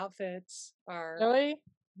wedding outfits are Really?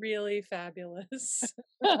 really fabulous.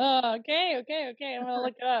 Okay. I'm gonna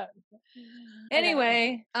look it up.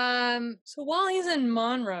 Anyway, so while he's in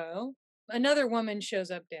Monroe, another woman shows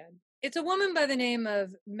up dead. It's a woman by the name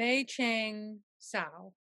of Mei Chang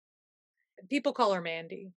Sao. People call her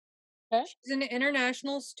Mandy. Okay. She's an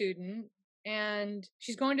international student and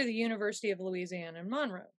she's going to the University of Louisiana in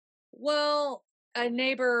Monroe. Well, a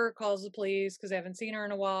neighbor calls the police because they haven't seen her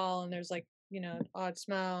in a while and there's like, odd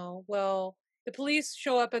smell. Well, the police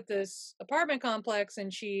show up at this apartment complex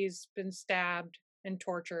and she's been stabbed and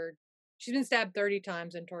tortured. She's been stabbed 30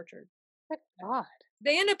 times and tortured. Good God.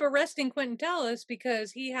 They end up arresting Quentin Tellis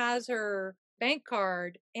because he has her bank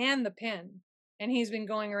card and the PIN. And he's been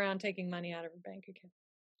going around taking money out of her bank account.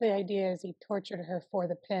 The idea is he tortured her for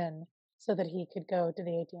the pin so that he could go to the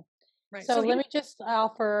ATM. Right. So So let he me just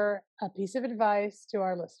offer a piece of advice to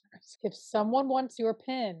our listeners. If someone wants your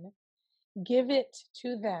pin, give it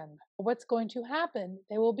to them. What's going to happen?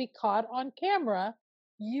 They will be caught on camera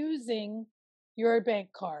using your bank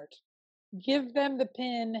card. Give them the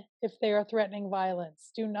pin if they are threatening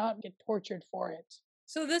violence. Do not get tortured for it.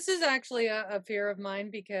 so this is actually a fear of mine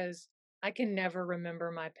because I can never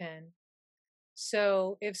remember my PIN.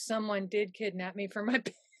 So if someone did kidnap me for my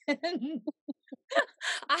PIN,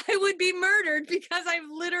 I would be murdered because I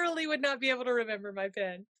literally would not be able to remember my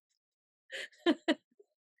PIN.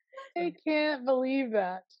 I can't believe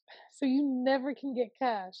that. So you never can get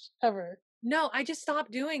cash ever. No, I just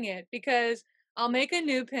stopped doing it because I'll make a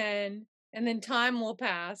new PIN and then time will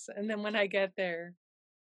pass. And then when I get there,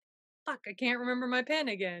 fuck, I can't remember my PIN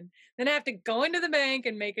again. Then I have to go into the bank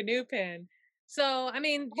and make a new PIN. So, I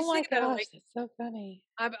mean, Oh just my think about it gosh, like that's so funny.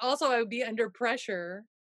 I would be under pressure.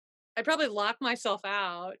 I'd probably lock myself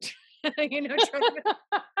out. I mean,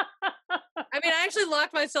 I actually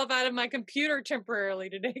locked myself out of my computer temporarily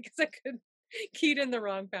today because I could keyed in the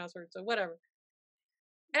wrong password. So whatever.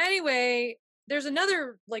 Anyway, there's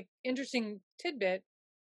another like interesting tidbit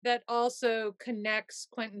that also connects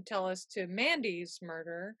Quentin Tellis to Mandy's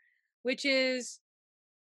murder, which is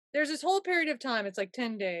there's this whole period of time, it's like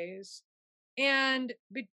 10 days. And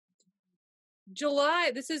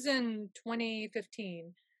July, this is in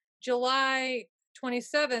 2015, July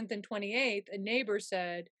 27th and 28th, a neighbor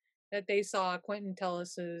said that they saw Quentin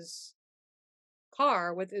Tellis's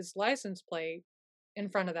car with his license plate in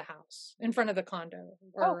front of the house, in front of the condo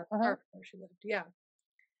Oh, or apartment where she lived. Yeah.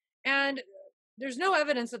 And there's no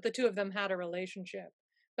evidence that the two of them had a relationship,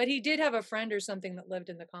 but he did have a friend or something that lived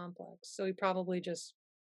in the complex. So he probably just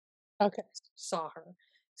okay. saw her.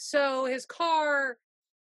 So his car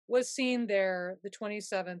was seen there the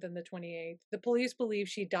 27th and the 28th. The police believe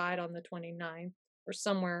she died on the 29th or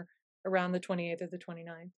somewhere around the 28th or the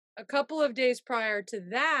 29th. A couple of days prior to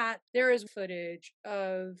that, there is footage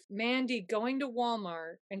of Mandy going to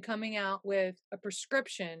Walmart and coming out with a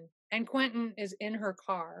prescription, and Quentin is in her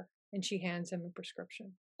car and she hands him a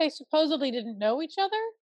prescription. They supposedly didn't know each other?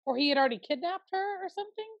 Or he had already kidnapped her or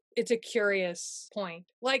something? It's a curious point.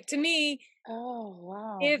 Like to me, Oh,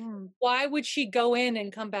 wow. if why would she go in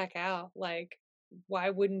and come back out? Like, why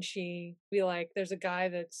wouldn't she be like, there's a guy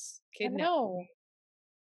that's I kidnapped know. me?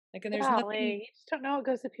 Like, and there's nothing. Golly, you just don't know what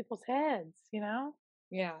goes through people's heads, you know?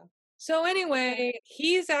 Yeah. So anyway,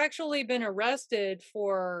 he's actually been arrested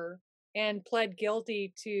for and pled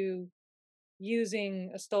guilty to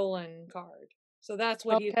using a stolen card. So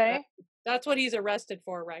Okay. that's what he's arrested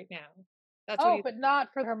for right now. That's what Oh, he's but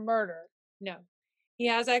not for her murder. no. He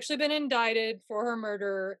has actually been indicted for her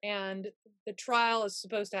murder, and the trial is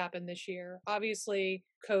supposed to happen this year. Obviously,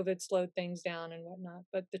 COVID slowed things down and whatnot,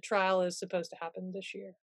 but the trial is supposed to happen this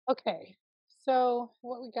year. Okay. So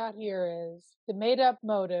what we got here is the made up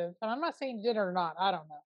motive, and I'm not saying he did it or not, I don't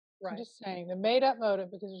know. I'm Right. just saying the made up motive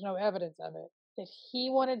because there's no evidence of it. That he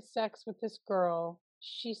wanted sex with this girl.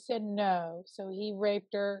 She said no, so he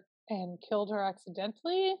raped her and killed her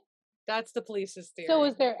accidentally. That's the police's theory. So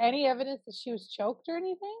is there any evidence that she was choked or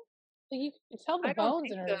anything? Like you could tell the I don't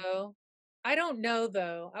bones in think her. so. I don't know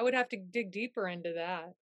though. I would have to dig deeper into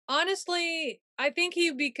that. Honestly, I think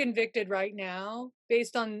he'd be convicted right now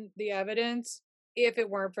based on the evidence if it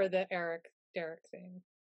weren't for the Eric Derek thing.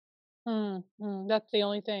 That's the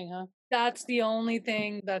only thing, huh? That's the only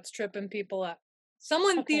thing that's tripping people up.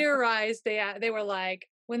 Someone Okay. theorized they were like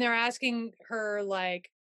when they're asking her like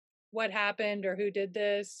what happened or who did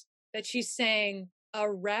this that she's saying a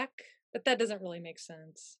wreck, but that doesn't really make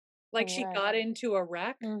sense. Like she Correct. got into a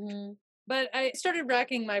wreck. Mm-hmm. But I started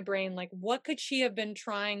racking my brain like what could she have been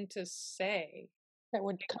trying to say? That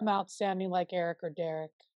would come out sounding like Eric or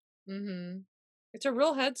Derek. Mhm. It's a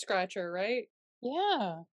real head scratcher, right?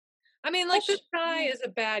 Yeah. I mean, like this guy Yeah. is a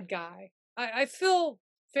bad guy. I feel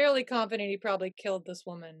fairly confident he probably killed this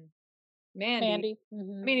woman, Mandy. Mandy.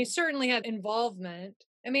 I mean, he certainly had involvement.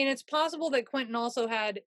 I mean, it's possible that Quentin also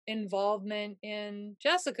had involvement in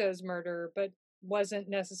Jessica's murder, but wasn't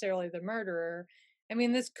necessarily the murderer. I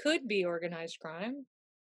mean, this could be organized crime,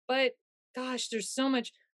 but gosh, there's so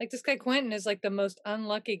much. Like, this guy Quentin is like the most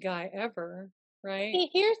unlucky guy ever, right?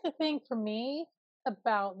 Here's the thing for me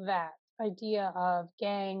about that idea of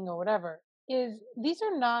gang or whatever is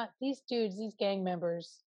these dudes, these gang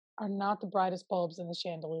members are not the brightest bulbs in the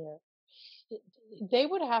chandelier. it- they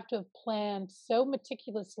would have to have planned so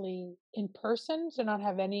meticulously in person to not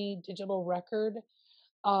have any digital record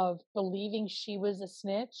of believing she was a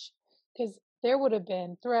snitch. Because there would have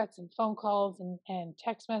been threats and phone calls and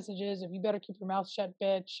text messages of you better keep your mouth shut,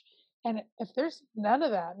 bitch. And if there's none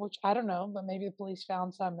of that, which I don't know, but maybe the police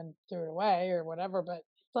found some and threw it away or whatever, but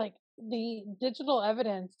like the digital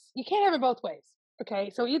evidence, you can't have it both ways.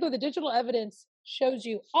 Okay. So either the digital evidence shows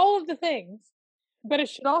you all of the things, but it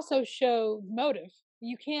should also show motive.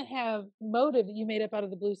 You can't have motive that you made up out of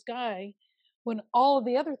the blue sky when all of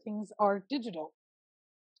the other things are digital.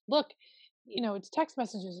 Look, it's text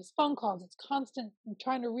messages, it's phone calls, it's constant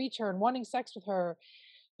trying to reach her and wanting sex with her.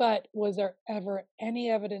 But was there ever any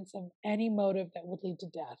evidence of any motive that would lead to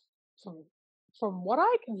death? From what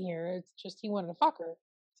I can hear, it's just he wanted to fuck her.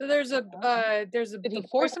 So Did he the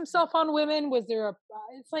force himself on women? Was there a?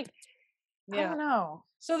 It's like I yeah. don't know.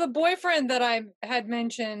 So the boyfriend that I had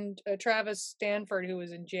mentioned, Travis Stanford, who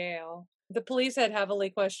was in jail, the police had heavily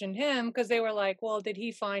questioned him because they were like, well, did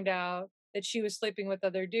he find out that she was sleeping with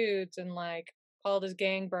other dudes and like called his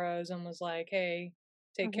gang bros and was like, hey,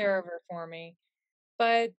 take care of her for me.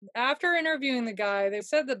 But after interviewing the guy, they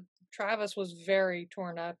said that Travis was very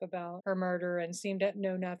torn up about her murder and seemed to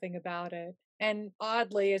know nothing about it. And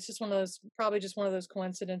oddly, it's just probably just one of those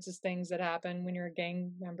coincidences things that happen when you're a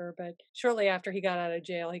gang member. But shortly after he got out of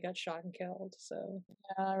jail, he got shot and killed. So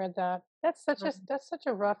Yeah, I read that. That's such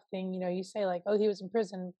a rough thing. You say like, oh, he was in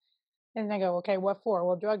prison, and I go, okay, what for?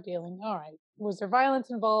 Well, drug dealing. All right. Was there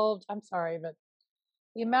violence involved? I'm sorry, but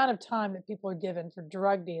the amount of time that people are given for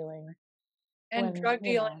drug dealing and when drug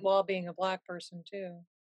dealing while being a black person too.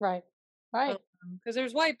 right, right, Because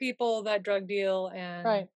there's white people that drug deal and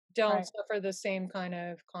right, don't right, suffer the same kind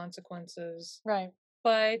of consequences. right.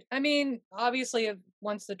 But I mean, obviously,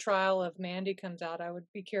 once the trial of Mandy comes out, I would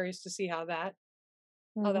be curious to see how that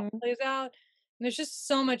Hmm. plays out. And there's just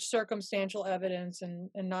so much circumstantial evidence and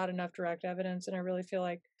not enough direct evidence, and I really feel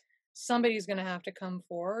like somebody's going to have to come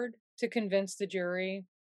forward to convince the jury.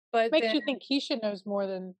 But Makes then you think Keisha knows more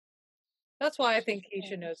than that's why I she's think Keisha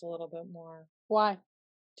saying. knows a little bit more. Why?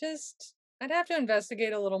 Just I'd have to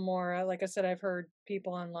investigate a little more. Like I said, I've heard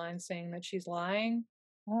people online saying that she's lying,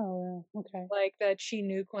 Oh, yeah. Okay. like that she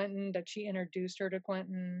knew Quentin, that she introduced her to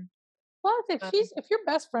Quentin. Plus, if Um, she's if your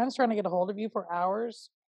best friend's trying to get a hold of you for hours,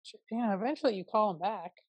 eventually you call him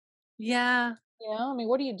back. yeah, I mean,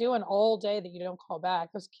 what are you doing all day that you don't call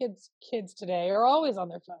back? Those kids today are always on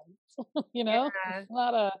their phones. yeah. It's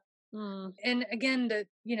not a. Mm, And again,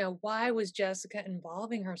 why was Jessica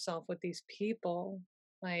involving herself with these people?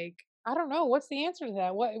 Like, I don't know. What's the answer to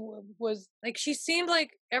that? What was? like she seemed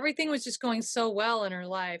like everything was just going so well in her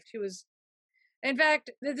life. She was, in fact,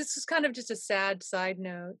 this is kind of just a sad side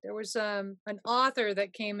note. There was an author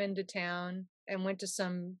that came into town and went to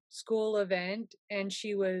some school event, and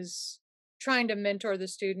she was trying to mentor the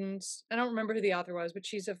students. I don't remember who the author was, but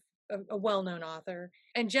she's a well-known author.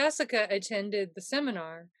 And Jessica attended the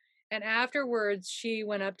seminar, and afterwards she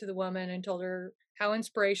went up to the woman and told her how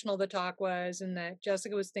inspirational the talk was and that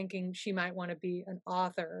Jessica was thinking she might want to be an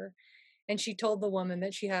author. And she told the woman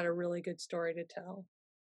that she had a really good story to tell.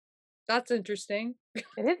 That's interesting.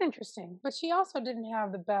 It is interesting, but she also didn't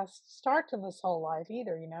have the best start to this whole life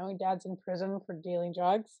either. Your dad's in prison for dealing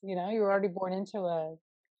drugs. You were already born into a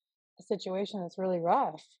situation that's really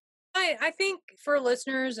rough. I think for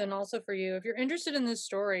listeners and also for you, if you're interested in this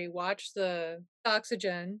story, watch the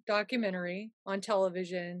Oxygen documentary on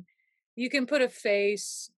television. You can put a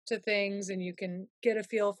face to things and you can get a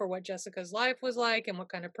feel for what Jessica's life was like and what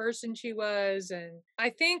kind of person she was. And I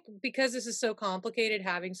think because this is so complicated,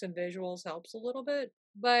 having some visuals helps a little bit.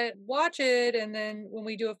 But watch it, and then when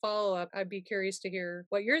we do a follow up, I'd be curious to hear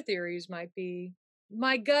what your theories might be.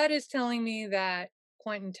 My gut is telling me that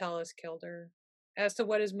Quentin Tellis killed her. As to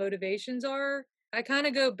what his motivations are, I kind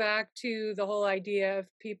of go back to the whole idea of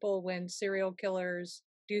people when serial killers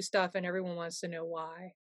do stuff and everyone wants to know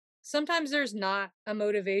why. Sometimes there's not a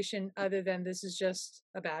motivation other than this is just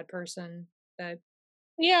a bad person that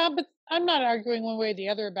Yeah, but I'm not arguing one way or the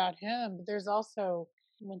other about him. But there's also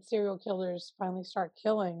when serial killers finally start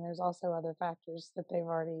killing, there's also other factors that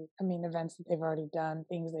events that they've already done,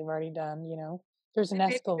 things they've already done. There's an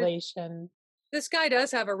maybe escalation. this guy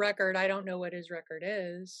does have a record. I don't know what his record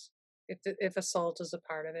is, if assault is a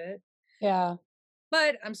part of it. Yeah.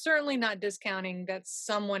 But I'm certainly not discounting that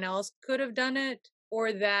someone else could have done it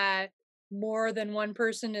or that more than one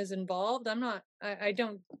person is involved. I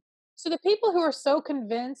don't, So the people who are so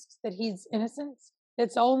convinced that he's innocent,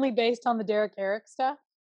 it's only based on the Derek Eric stuff.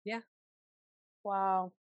 yeah.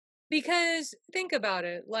 Wow. Because think about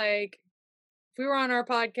it. Like, if we were on our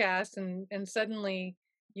podcast and suddenly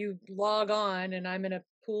you log on and I'm in a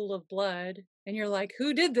pool of blood and you're like,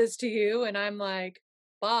 who did this to you? And I'm like,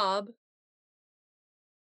 Bob.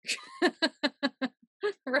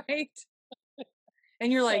 Right?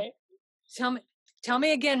 And you're like, Right. tell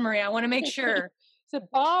me again, Marie. I want to make sure. Is it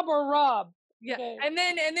Bob or Rob? Yeah. Okay. And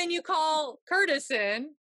then you call Curtis in,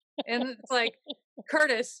 and it's like,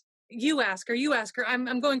 Curtis, you ask her, you ask her.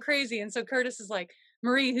 I'm going crazy. And so Curtis is like,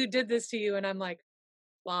 Marie, who did this to you? And I'm like,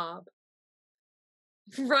 Bob.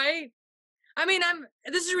 Right? I mean,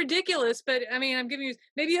 this is ridiculous, but I mean, I'm giving you,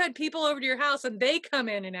 maybe you had people over to your house and they come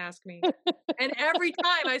in and ask me. And every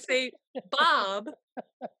time I say Bob,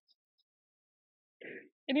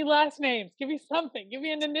 Any last names? Give me something. Give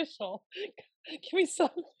me an initial. Give me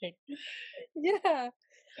something. yeah.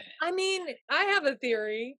 I mean, I have a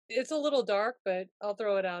theory. It's a little dark, but I'll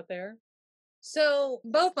throw it out there. So,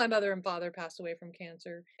 both my mother and father passed away from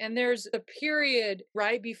cancer. And there's a period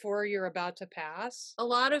right before you're about to pass. A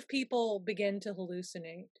lot of people begin to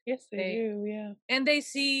hallucinate. Yes, they do. Yeah. And they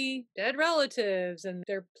see dead relatives and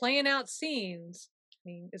they're playing out scenes. I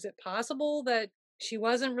mean, is it possible that she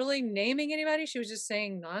wasn't really naming anybody? She was just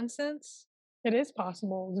saying nonsense? It is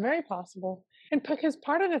possible. It's very possible. And because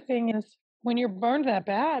part of the thing is when you're burned that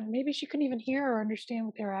bad, maybe she couldn't even hear or understand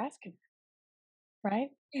what they were asking. Right?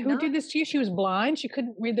 Who did this to you? She was blind. She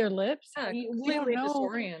couldn't read their lips. Yeah, We don't completely know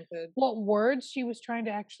disoriented. what words she was trying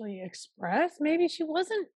to actually express. Maybe she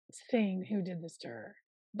wasn't saying who did this to her.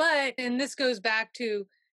 But, and this goes back to,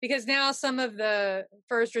 because now some of the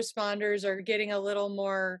first responders are getting a little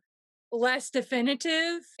more less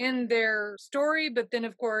definitive in their story, but then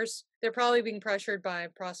of course they're probably being pressured by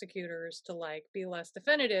prosecutors to like be less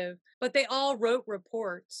definitive, but they all wrote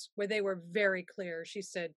reports where they were very clear. She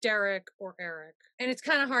said Derek or Eric. And it's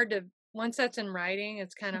kind of hard to, once that's in writing,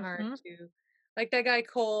 it's kind of hard to, like that guy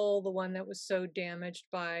Cole, the one that was so damaged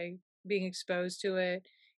by being exposed to it,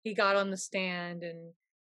 he got on the stand and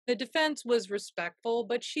the defense was respectful,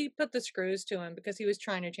 but she put the screws to him because he was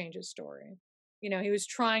trying to change his story. You know, he was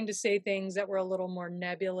trying to say things that were a little more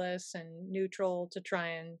nebulous and neutral to try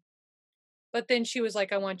and. But then she was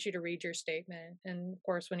like, I want you to read your statement. And of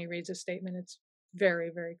course, when he reads a statement, it's very,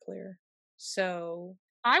 very clear. So.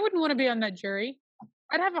 I wouldn't want to be on that jury.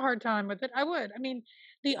 I'd have a hard time with it. I would. I mean,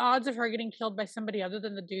 the odds of her getting killed by somebody other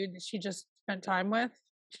than the dude that she just spent time with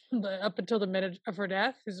up until the minute of her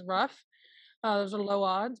death is rough. Those are low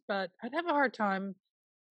odds, but I'd have a hard time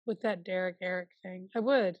with that Derek Eric thing. I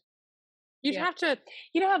would. You'd have to,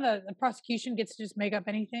 you know how the prosecution gets to just make up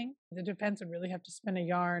anything? The defense would really have to spin a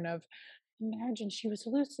yarn of, imagine she was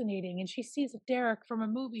hallucinating and she sees a Derek from a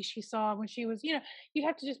movie she saw when she was, you'd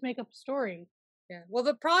have to just make up a story. Yeah. Well,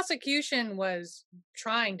 the prosecution was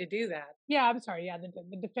trying to do that. Yeah, I'm sorry. Yeah,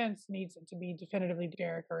 the defense needs it to be definitively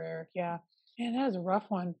Derek or Eric. Yeah. Man, that was a rough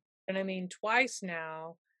one. And I mean, twice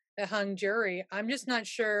now, a hung jury. I'm just not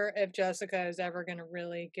sure if Jessica is ever going to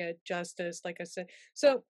really get justice, like I said.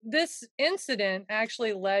 So this incident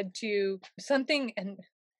actually led to something, and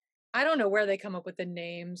I don't know where they come up with the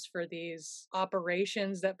names for these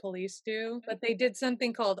operations that police do, but they did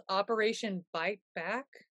something called Operation Bite Back.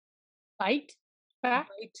 Bite Back?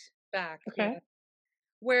 Bite Back. Okay. Yeah.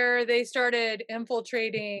 Where they started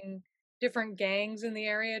infiltrating different gangs in the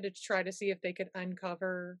area to try to see if they could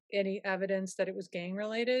uncover any evidence that it was gang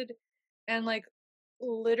related. And like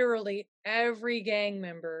literally every gang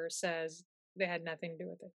member says they had nothing to do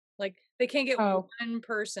with it. Like they can't get one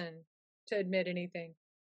person to admit anything.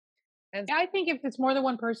 And I think if it's more than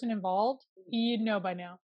one person involved, you'd know by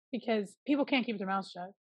now because people can't keep their mouths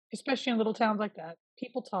shut, especially in little towns like that.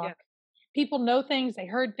 People talk. Yeah. People know things. They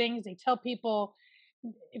heard things. They tell people.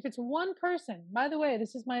 If it's one person, by the way,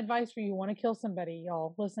 this is my advice for you. Want to kill somebody,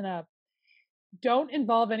 y'all, listen up. Don't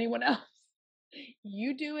involve anyone else.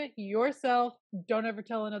 You do it yourself. Don't ever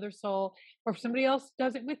tell another soul. Or if somebody else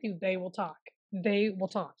does it with you, they will talk. They will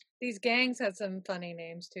talk. These gangs had some funny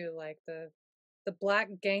names too, like the Black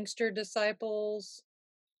Gangster Disciples,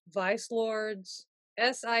 Vice Lords,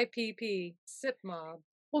 SIPP, Sip Mob.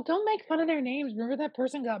 Well, don't make fun of their names. Remember that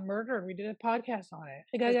person got murdered. We did a podcast on it.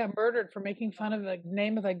 The guy got murdered for making fun of the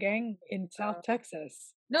name of a gang in South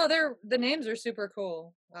Texas. No, the names are super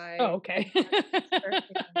cool. Okay.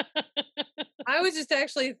 I was just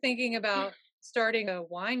actually thinking about starting a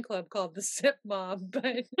wine club called the Sip Mob,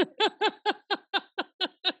 but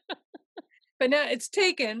but now it's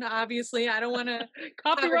taken. Obviously, I don't want to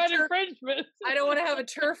copyright infringement. I don't want to have a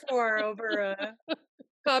turf war over a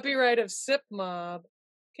copyright of Sip Mob.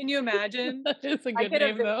 Can you imagine? It's a good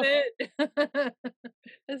name, though.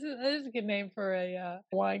 This is a good name for a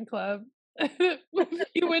wine club.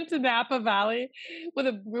 You went to Napa Valley with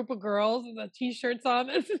a group of girls with the t-shirts on.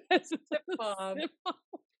 Sip Mob.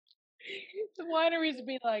 The wineries would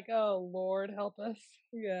be like, "Oh Lord, help us!"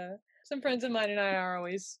 Yeah, some friends of mine and I are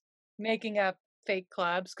always making up fake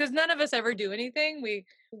clubs because none of us ever do anything. We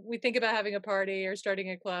think about having a party or starting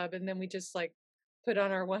a club, and then we just like put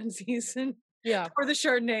on our onesies and Yeah. pour the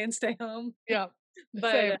Chardonnay and stay home. Yeah.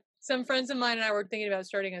 But Same. some friends of mine and I were thinking about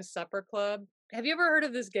starting a supper club. Have you ever heard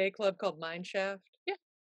of this gay club called Mineshaft? Yeah.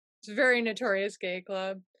 It's a very notorious gay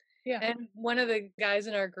club. Yeah. And one of the guys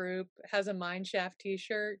in our group has a Mineshaft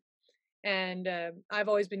t-shirt. And I've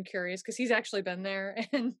always been curious because he's actually been there.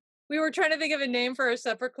 And we were trying to think of a name for a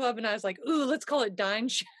supper club. And I was like, ooh, let's call it Dine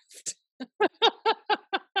Shaft.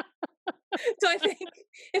 So I think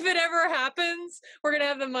if it ever happens, we're gonna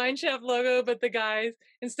have the Mineshaft logo, but the guys,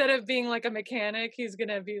 instead of being like a mechanic, he's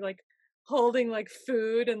gonna be like holding like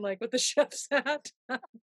food and like with the chef's hat.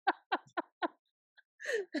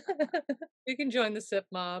 You can join the sip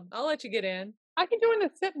mob. I'll let you get in. I could join the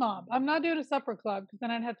sit mob. I'm not doing a supper club because then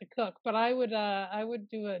I'd have to cook. But I would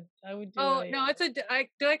do a Oh no, it's did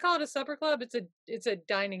I call it a supper club? It's a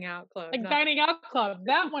dining out club. a Not dining out club.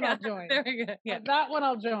 That one yeah, I'll join. very good. Yeah. That one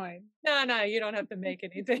I'll join. No, you don't have to make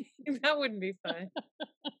anything. That wouldn't be fun.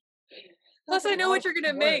 That's Plus, a I know lot what of you're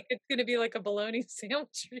gonna work. make. It's gonna be like a bologna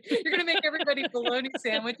sandwich. You're gonna make everybody bologna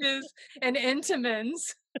sandwiches and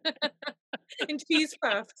Entenmann's and cheese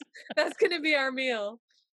puffs. That's gonna be our meal.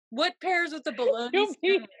 What pairs with the bologna You'll be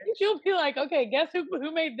sandwich? you'll be like, okay, guess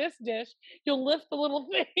who made this dish? You'll lift the little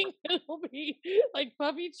thing. It'll be like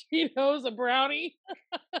puffy Cheetos, a brownie.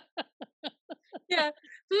 Yeah.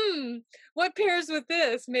 What pairs with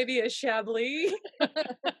this? Maybe a Chablis.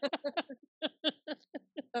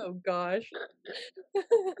 Oh gosh.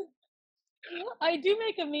 I do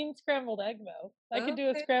make a mean scrambled egg though. I could do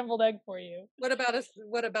a Okay. scrambled egg for you. What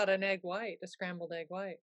about an egg white? A scrambled egg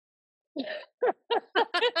white?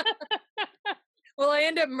 Will I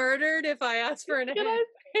end up murdered if I ask for an Can egg? I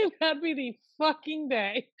say that'd be the fucking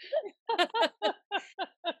day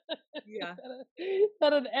Yeah.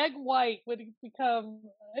 that an egg white would become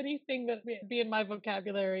anything that be in my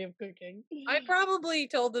vocabulary of cooking. I probably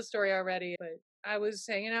told the story already, but I was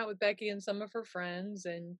hanging out with Becky and some of her friends,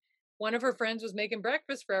 and one of her friends was making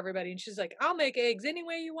breakfast for everybody, and she's like, "I'll make eggs any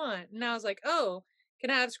way you want." And I was like, "Oh, can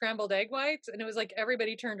I have scrambled egg whites?" And it was like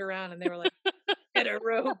everybody turned around and they were like, "Get a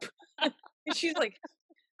rope." And she's like,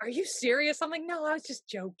 "Are you serious?" I'm like, "No, I was just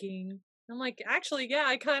joking." I'm like, "Actually, yeah,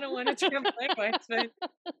 I kind of wanted scrambled egg whites, but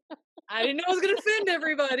I didn't know I was gonna offend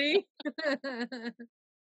everybody."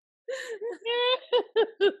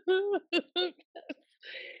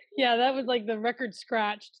 Yeah, that was like the record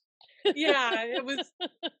scratched. Yeah, it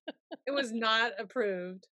was not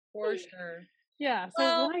approved for sure. Yeah, so when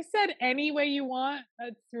Well, I said any way you want,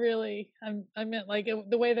 that's really I meant like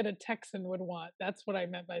the way that a Texan would want. That's what I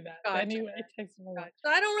meant by that. gotcha, Any way a Texan would want.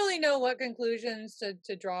 gotcha. I don't really know what conclusions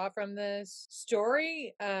to draw from this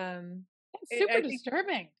story. It's super I think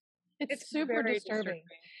disturbing. it's It's super very disturbing. disturbing.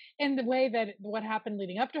 And the way that what happened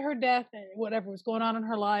leading up to her death and whatever was going on in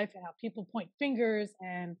her life and how people point fingers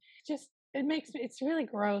and just it makes me it's really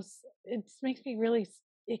gross. It makes me really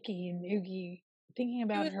icky and oogie thinking She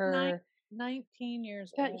about was her 19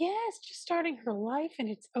 years that old. yes, just starting her life and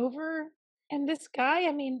it's over. And this guy,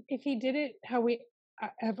 I mean, if he did it, how we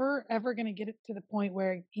are ever going to get it to the point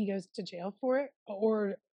where he goes to jail for it,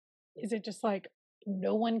 or is it just like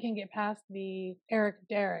no one can get past the Eric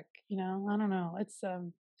Derrick? You know, I don't know. It's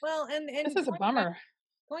Well, this and is a bummer.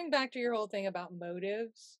 going back to your whole thing about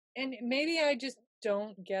motives, and maybe I just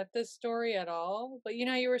don't get this story at all. But you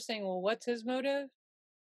know, you were saying, well, what's his motive?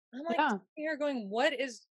 I'm like Yeah, sitting here going, what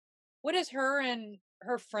is her and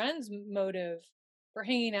her friend's motive for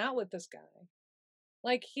hanging out with this guy?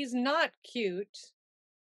 Like, he's not cute.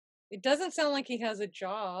 It doesn't sound like he has a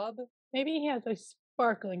job. maybe he has a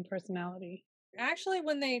sparkling personality. Actually,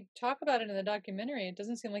 when they talk about it in the documentary, it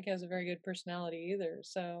doesn't seem like he has a very good personality either.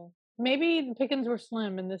 So, Maybe the pickings were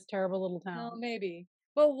slim in this terrible little well, town. maybe.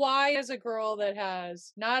 But why, as a girl that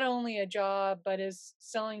has not only a job but is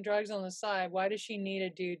selling drugs on the side, why does she need a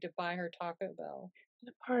dude to buy her Taco Bell?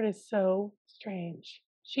 That part is so strange.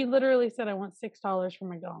 She literally said, "I want $6 for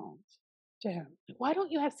McDonald's." To him, like, why don't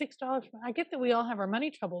you have $6? I get that we all have our money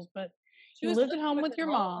troubles, but She you was lived at living home with with her your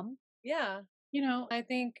mom. mom. Yeah. You know, I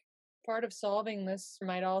think part of solving this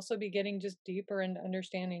might also be getting just deeper into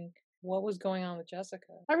understanding what was going on with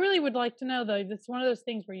Jessica. I really would like to know though. It's one of those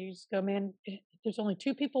things where you just go, man. There's only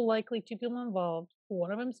two people likely, two people involved.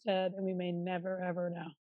 One of them's dead, and we may never ever know,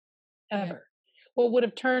 Yeah. ever. What would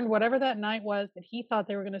have turned whatever that night was that he thought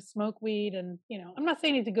they were going to smoke weed, and I'm not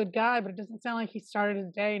saying he's a good guy, but it doesn't sound like he started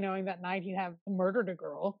his day knowing that night he'd have murdered a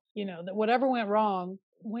girl. That whatever went wrong,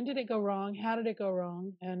 when did it go wrong? How did it go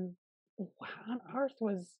wrong? And what on earth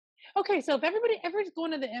was okay? So if everybody's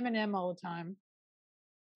going to the M&M all the time,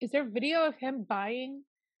 is there video of him buying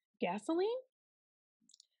gasoline?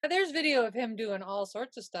 There's video of him doing all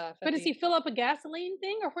sorts of stuff. But does he fill up a gasoline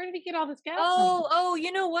thing, or where did he get all this gasoline? Oh,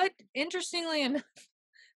 you know what? Interestingly enough,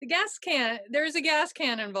 the gas can, there's a gas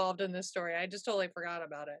can involved in this story. I just totally forgot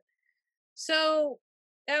about it. So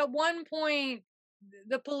at one point,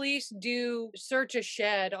 the police do search a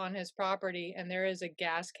shed on his property and there is a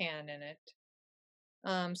gas can in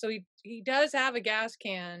it. So he does have a gas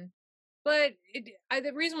can, but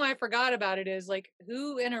the reason why I forgot about it is like,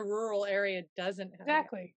 who in a rural area doesn't have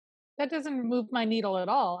Exactly. That doesn't move my needle at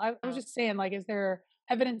all. I was just saying, like, is there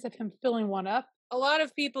evidence of him filling one up? a lot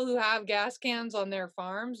of people who have gas cans on their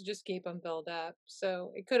farms just keep them filled up.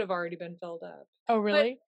 So it could have already been filled up. Oh,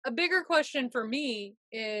 really? But a bigger question for me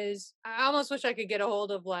is I almost wish I could get a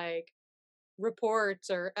hold of like reports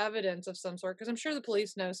or evidence of some sort because I'm sure the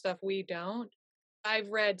police know stuff we don't. I've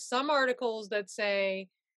read some articles that say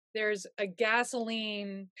there's a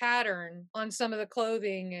gasoline pattern on some of the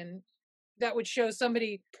clothing and that would show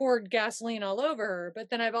somebody poured gasoline all over her. But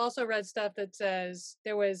then I've also read stuff that says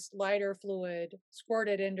there was lighter fluid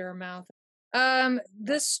squirted into her mouth.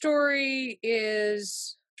 This story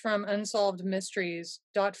is from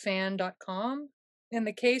unsolvedmysteries.fan.com. In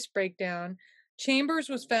the case breakdown, Chambers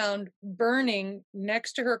was found burning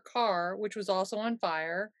next to her car, which was also on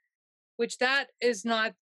fire, which that is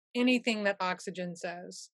not anything that Oxygen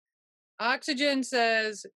says. Oxygen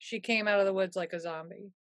says she came out of the woods like a zombie.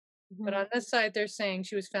 But on this side, they're saying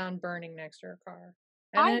she was found burning next to her car.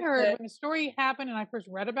 And I heard when the story happened and I first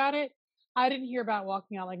read about it, I didn't hear about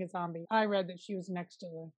walking out like a zombie. I read that she was next to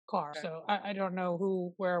the car. So I don't know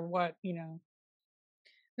who, where, what, Then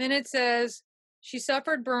it says she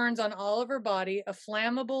suffered burns on all of her body. A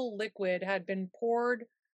flammable liquid had been poured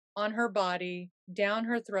on her body, down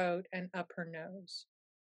her throat, and up her nose.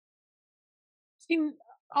 See,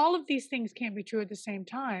 all of these things can't be true at the same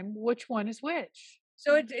time. Which one is which?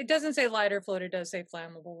 So it doesn't say lighter fluid, it does say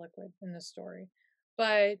flammable liquid in this story.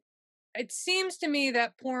 But it seems to me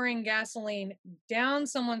that pouring gasoline down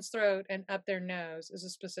someone's throat and up their nose is a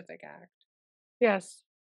specific act. Yes.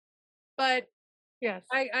 But yes,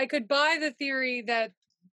 I could buy the theory that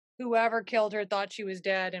whoever killed her thought she was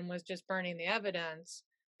dead and was just burning the evidence,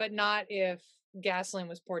 but not if gasoline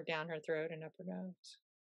was poured down her throat and up her nose.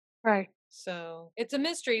 Right. So it's a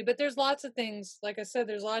mystery, but there's lots of things, like I said,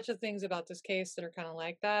 there's lots of things about this case that are kind of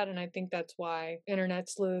like that. And I think that's why internet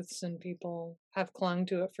sleuths and people have clung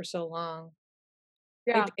to it for so long.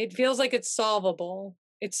 Yeah. It feels like it's solvable.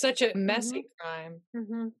 It's such a messy crime.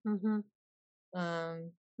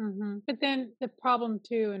 But then the problem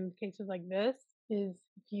too in cases like this is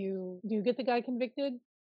if you do get the guy convicted,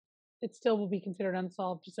 it still will be considered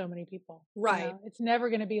unsolved to so many people. Right. It's never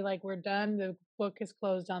going to be like we're done. The book is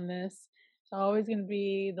closed on this. It's always going to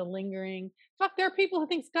be the lingering. Fuck, there are people who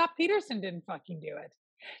think Scott Peterson didn't fucking do it.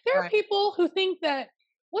 There are people who think that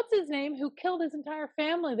what's his name who killed his entire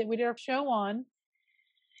family that we did our show on.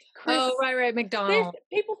 Chris, right, McDonald.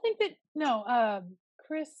 People think that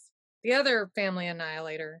Chris, the other family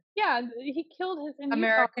annihilator. Yeah, he killed his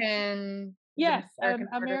American. Yes,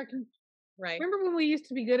 American. Right. Remember when we used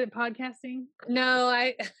to be good at podcasting? No,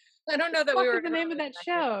 I don't know that we were. What was the name of that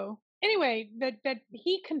show? Anyway, that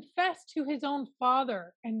he confessed to his own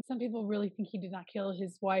father, and some people really think he did not kill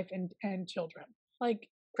his wife and children, like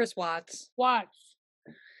Chris Watts. But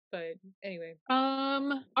anyway.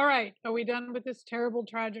 All right. Are we done with this terrible,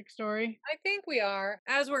 tragic story? I think we are.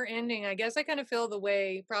 As we're ending, I guess I kind of feel the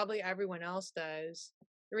way probably everyone else does.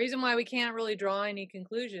 The reason why we can't really draw any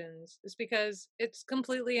conclusions is because it's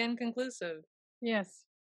completely inconclusive. Yes.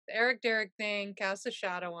 The Eric Derrick thing casts a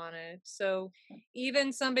shadow on it. So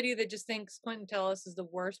even somebody that just thinks Quentin Tellis is the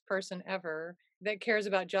worst person ever that cares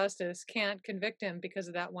about justice can't convict him because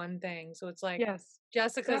of that one thing. So it's like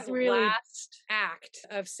Jessica's last act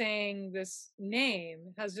of saying this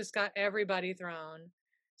name has just got everybody thrown.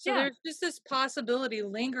 So there's just this possibility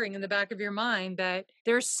lingering in the back of your mind that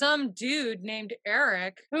there's some dude named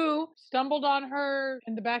Eric who stumbled on her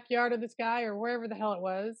in the backyard of this guy or wherever the hell it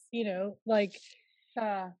was.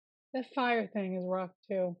 The fire thing is rough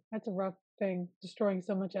too. That's a rough thing, destroying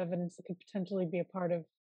so much evidence that could potentially be a part of.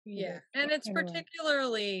 Yeah, and it's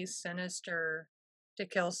particularly sinister to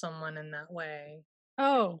kill someone in that way.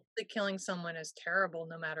 Oh, killing someone is terrible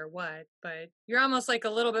no matter what, but you're almost like a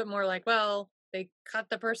little bit more like, well, they cut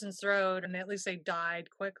the person's throat and at least they died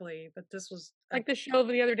quickly. But this was like the show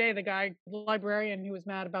the other day, the guy, the librarian who was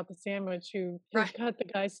mad about the sandwich who cut the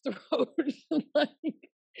guy's throat.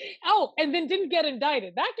 And then didn't get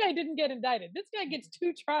indicted. That guy didn't get indicted. This guy gets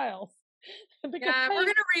 2 trials. We're going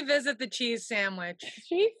to revisit the cheese sandwich.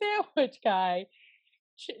 Cheese sandwich guy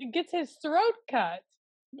gets his throat cut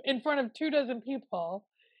in front of 24 people.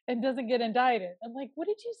 and doesn't get indicted. I'm like, what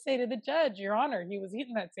did you say to the judge, Your Honor? He was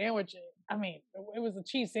eating that sandwich. I mean, it was a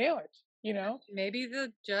cheese sandwich, you know? Maybe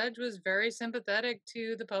the judge was very sympathetic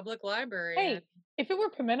to the public library. Hey, if it were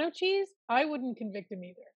pimento cheese, I wouldn't convict him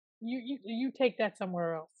either. You take that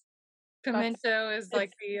somewhere else. Pimento is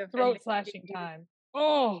like the throat slashing time.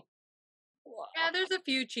 Oh, yeah, there's a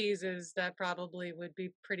few cheeses that probably would be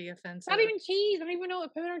pretty offensive. Not even cheese. I don't even know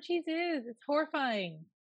what pimento cheese is. It's horrifying.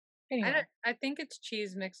 Anyway. I think it's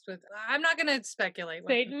cheese mixed with. I'm not going to speculate.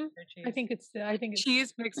 Satan. I think it's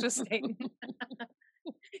cheese mixed with Satan.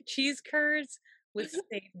 Cheese curds with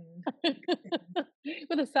Satan.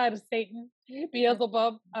 With a side of Satan.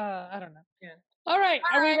 Beelzebub. I don't know. Yeah. All right.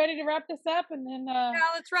 Are we ready to wrap this up? And then yeah,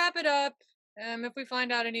 let's wrap it up. If we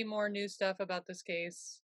find out any more new stuff about this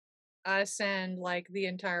case, us and like the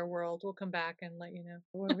entire world will come back and let you know.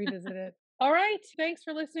 We'll revisit it. All right. Thanks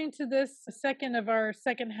for listening to this second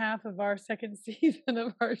half of our second season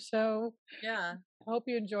of our show. Yeah. I hope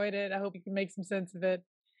you enjoyed it. I hope you can make some sense of it.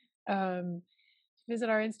 Visit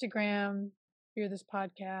our Instagram, Fear This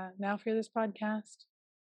Podcast. Now Fear This Podcast.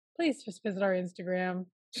 Please just visit our Instagram.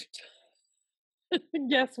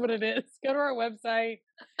 Guess what it is. Go to our website.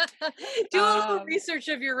 Do a little research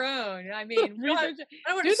of your own. I mean, do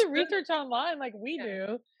the research online like we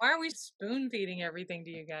do. Why are we spoon feeding everything to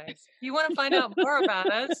you guys? If you want to find out more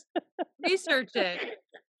about us, research it.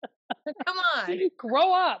 Come on.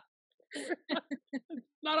 Grow up.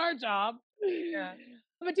 Not our job. Yeah.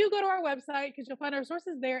 But do go to our website because you'll find our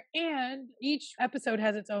sources there. And each episode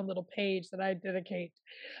has its own little page that I dedicate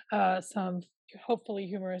some hopefully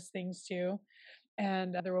humorous things to.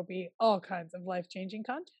 And there will be all kinds of life-changing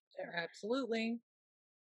content there. Absolutely.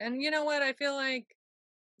 And you know what? I feel like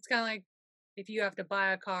it's kind of like if you have to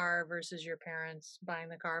buy a car versus your parents buying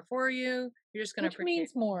the car for you, you're just going to appreciate. Which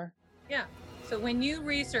means more. Yeah. So when you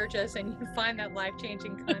research us and you find that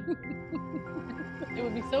life-changing content, it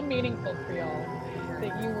would be so meaningful for y'all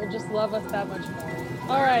that you will just love us that much more.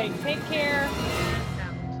 All right. Take care.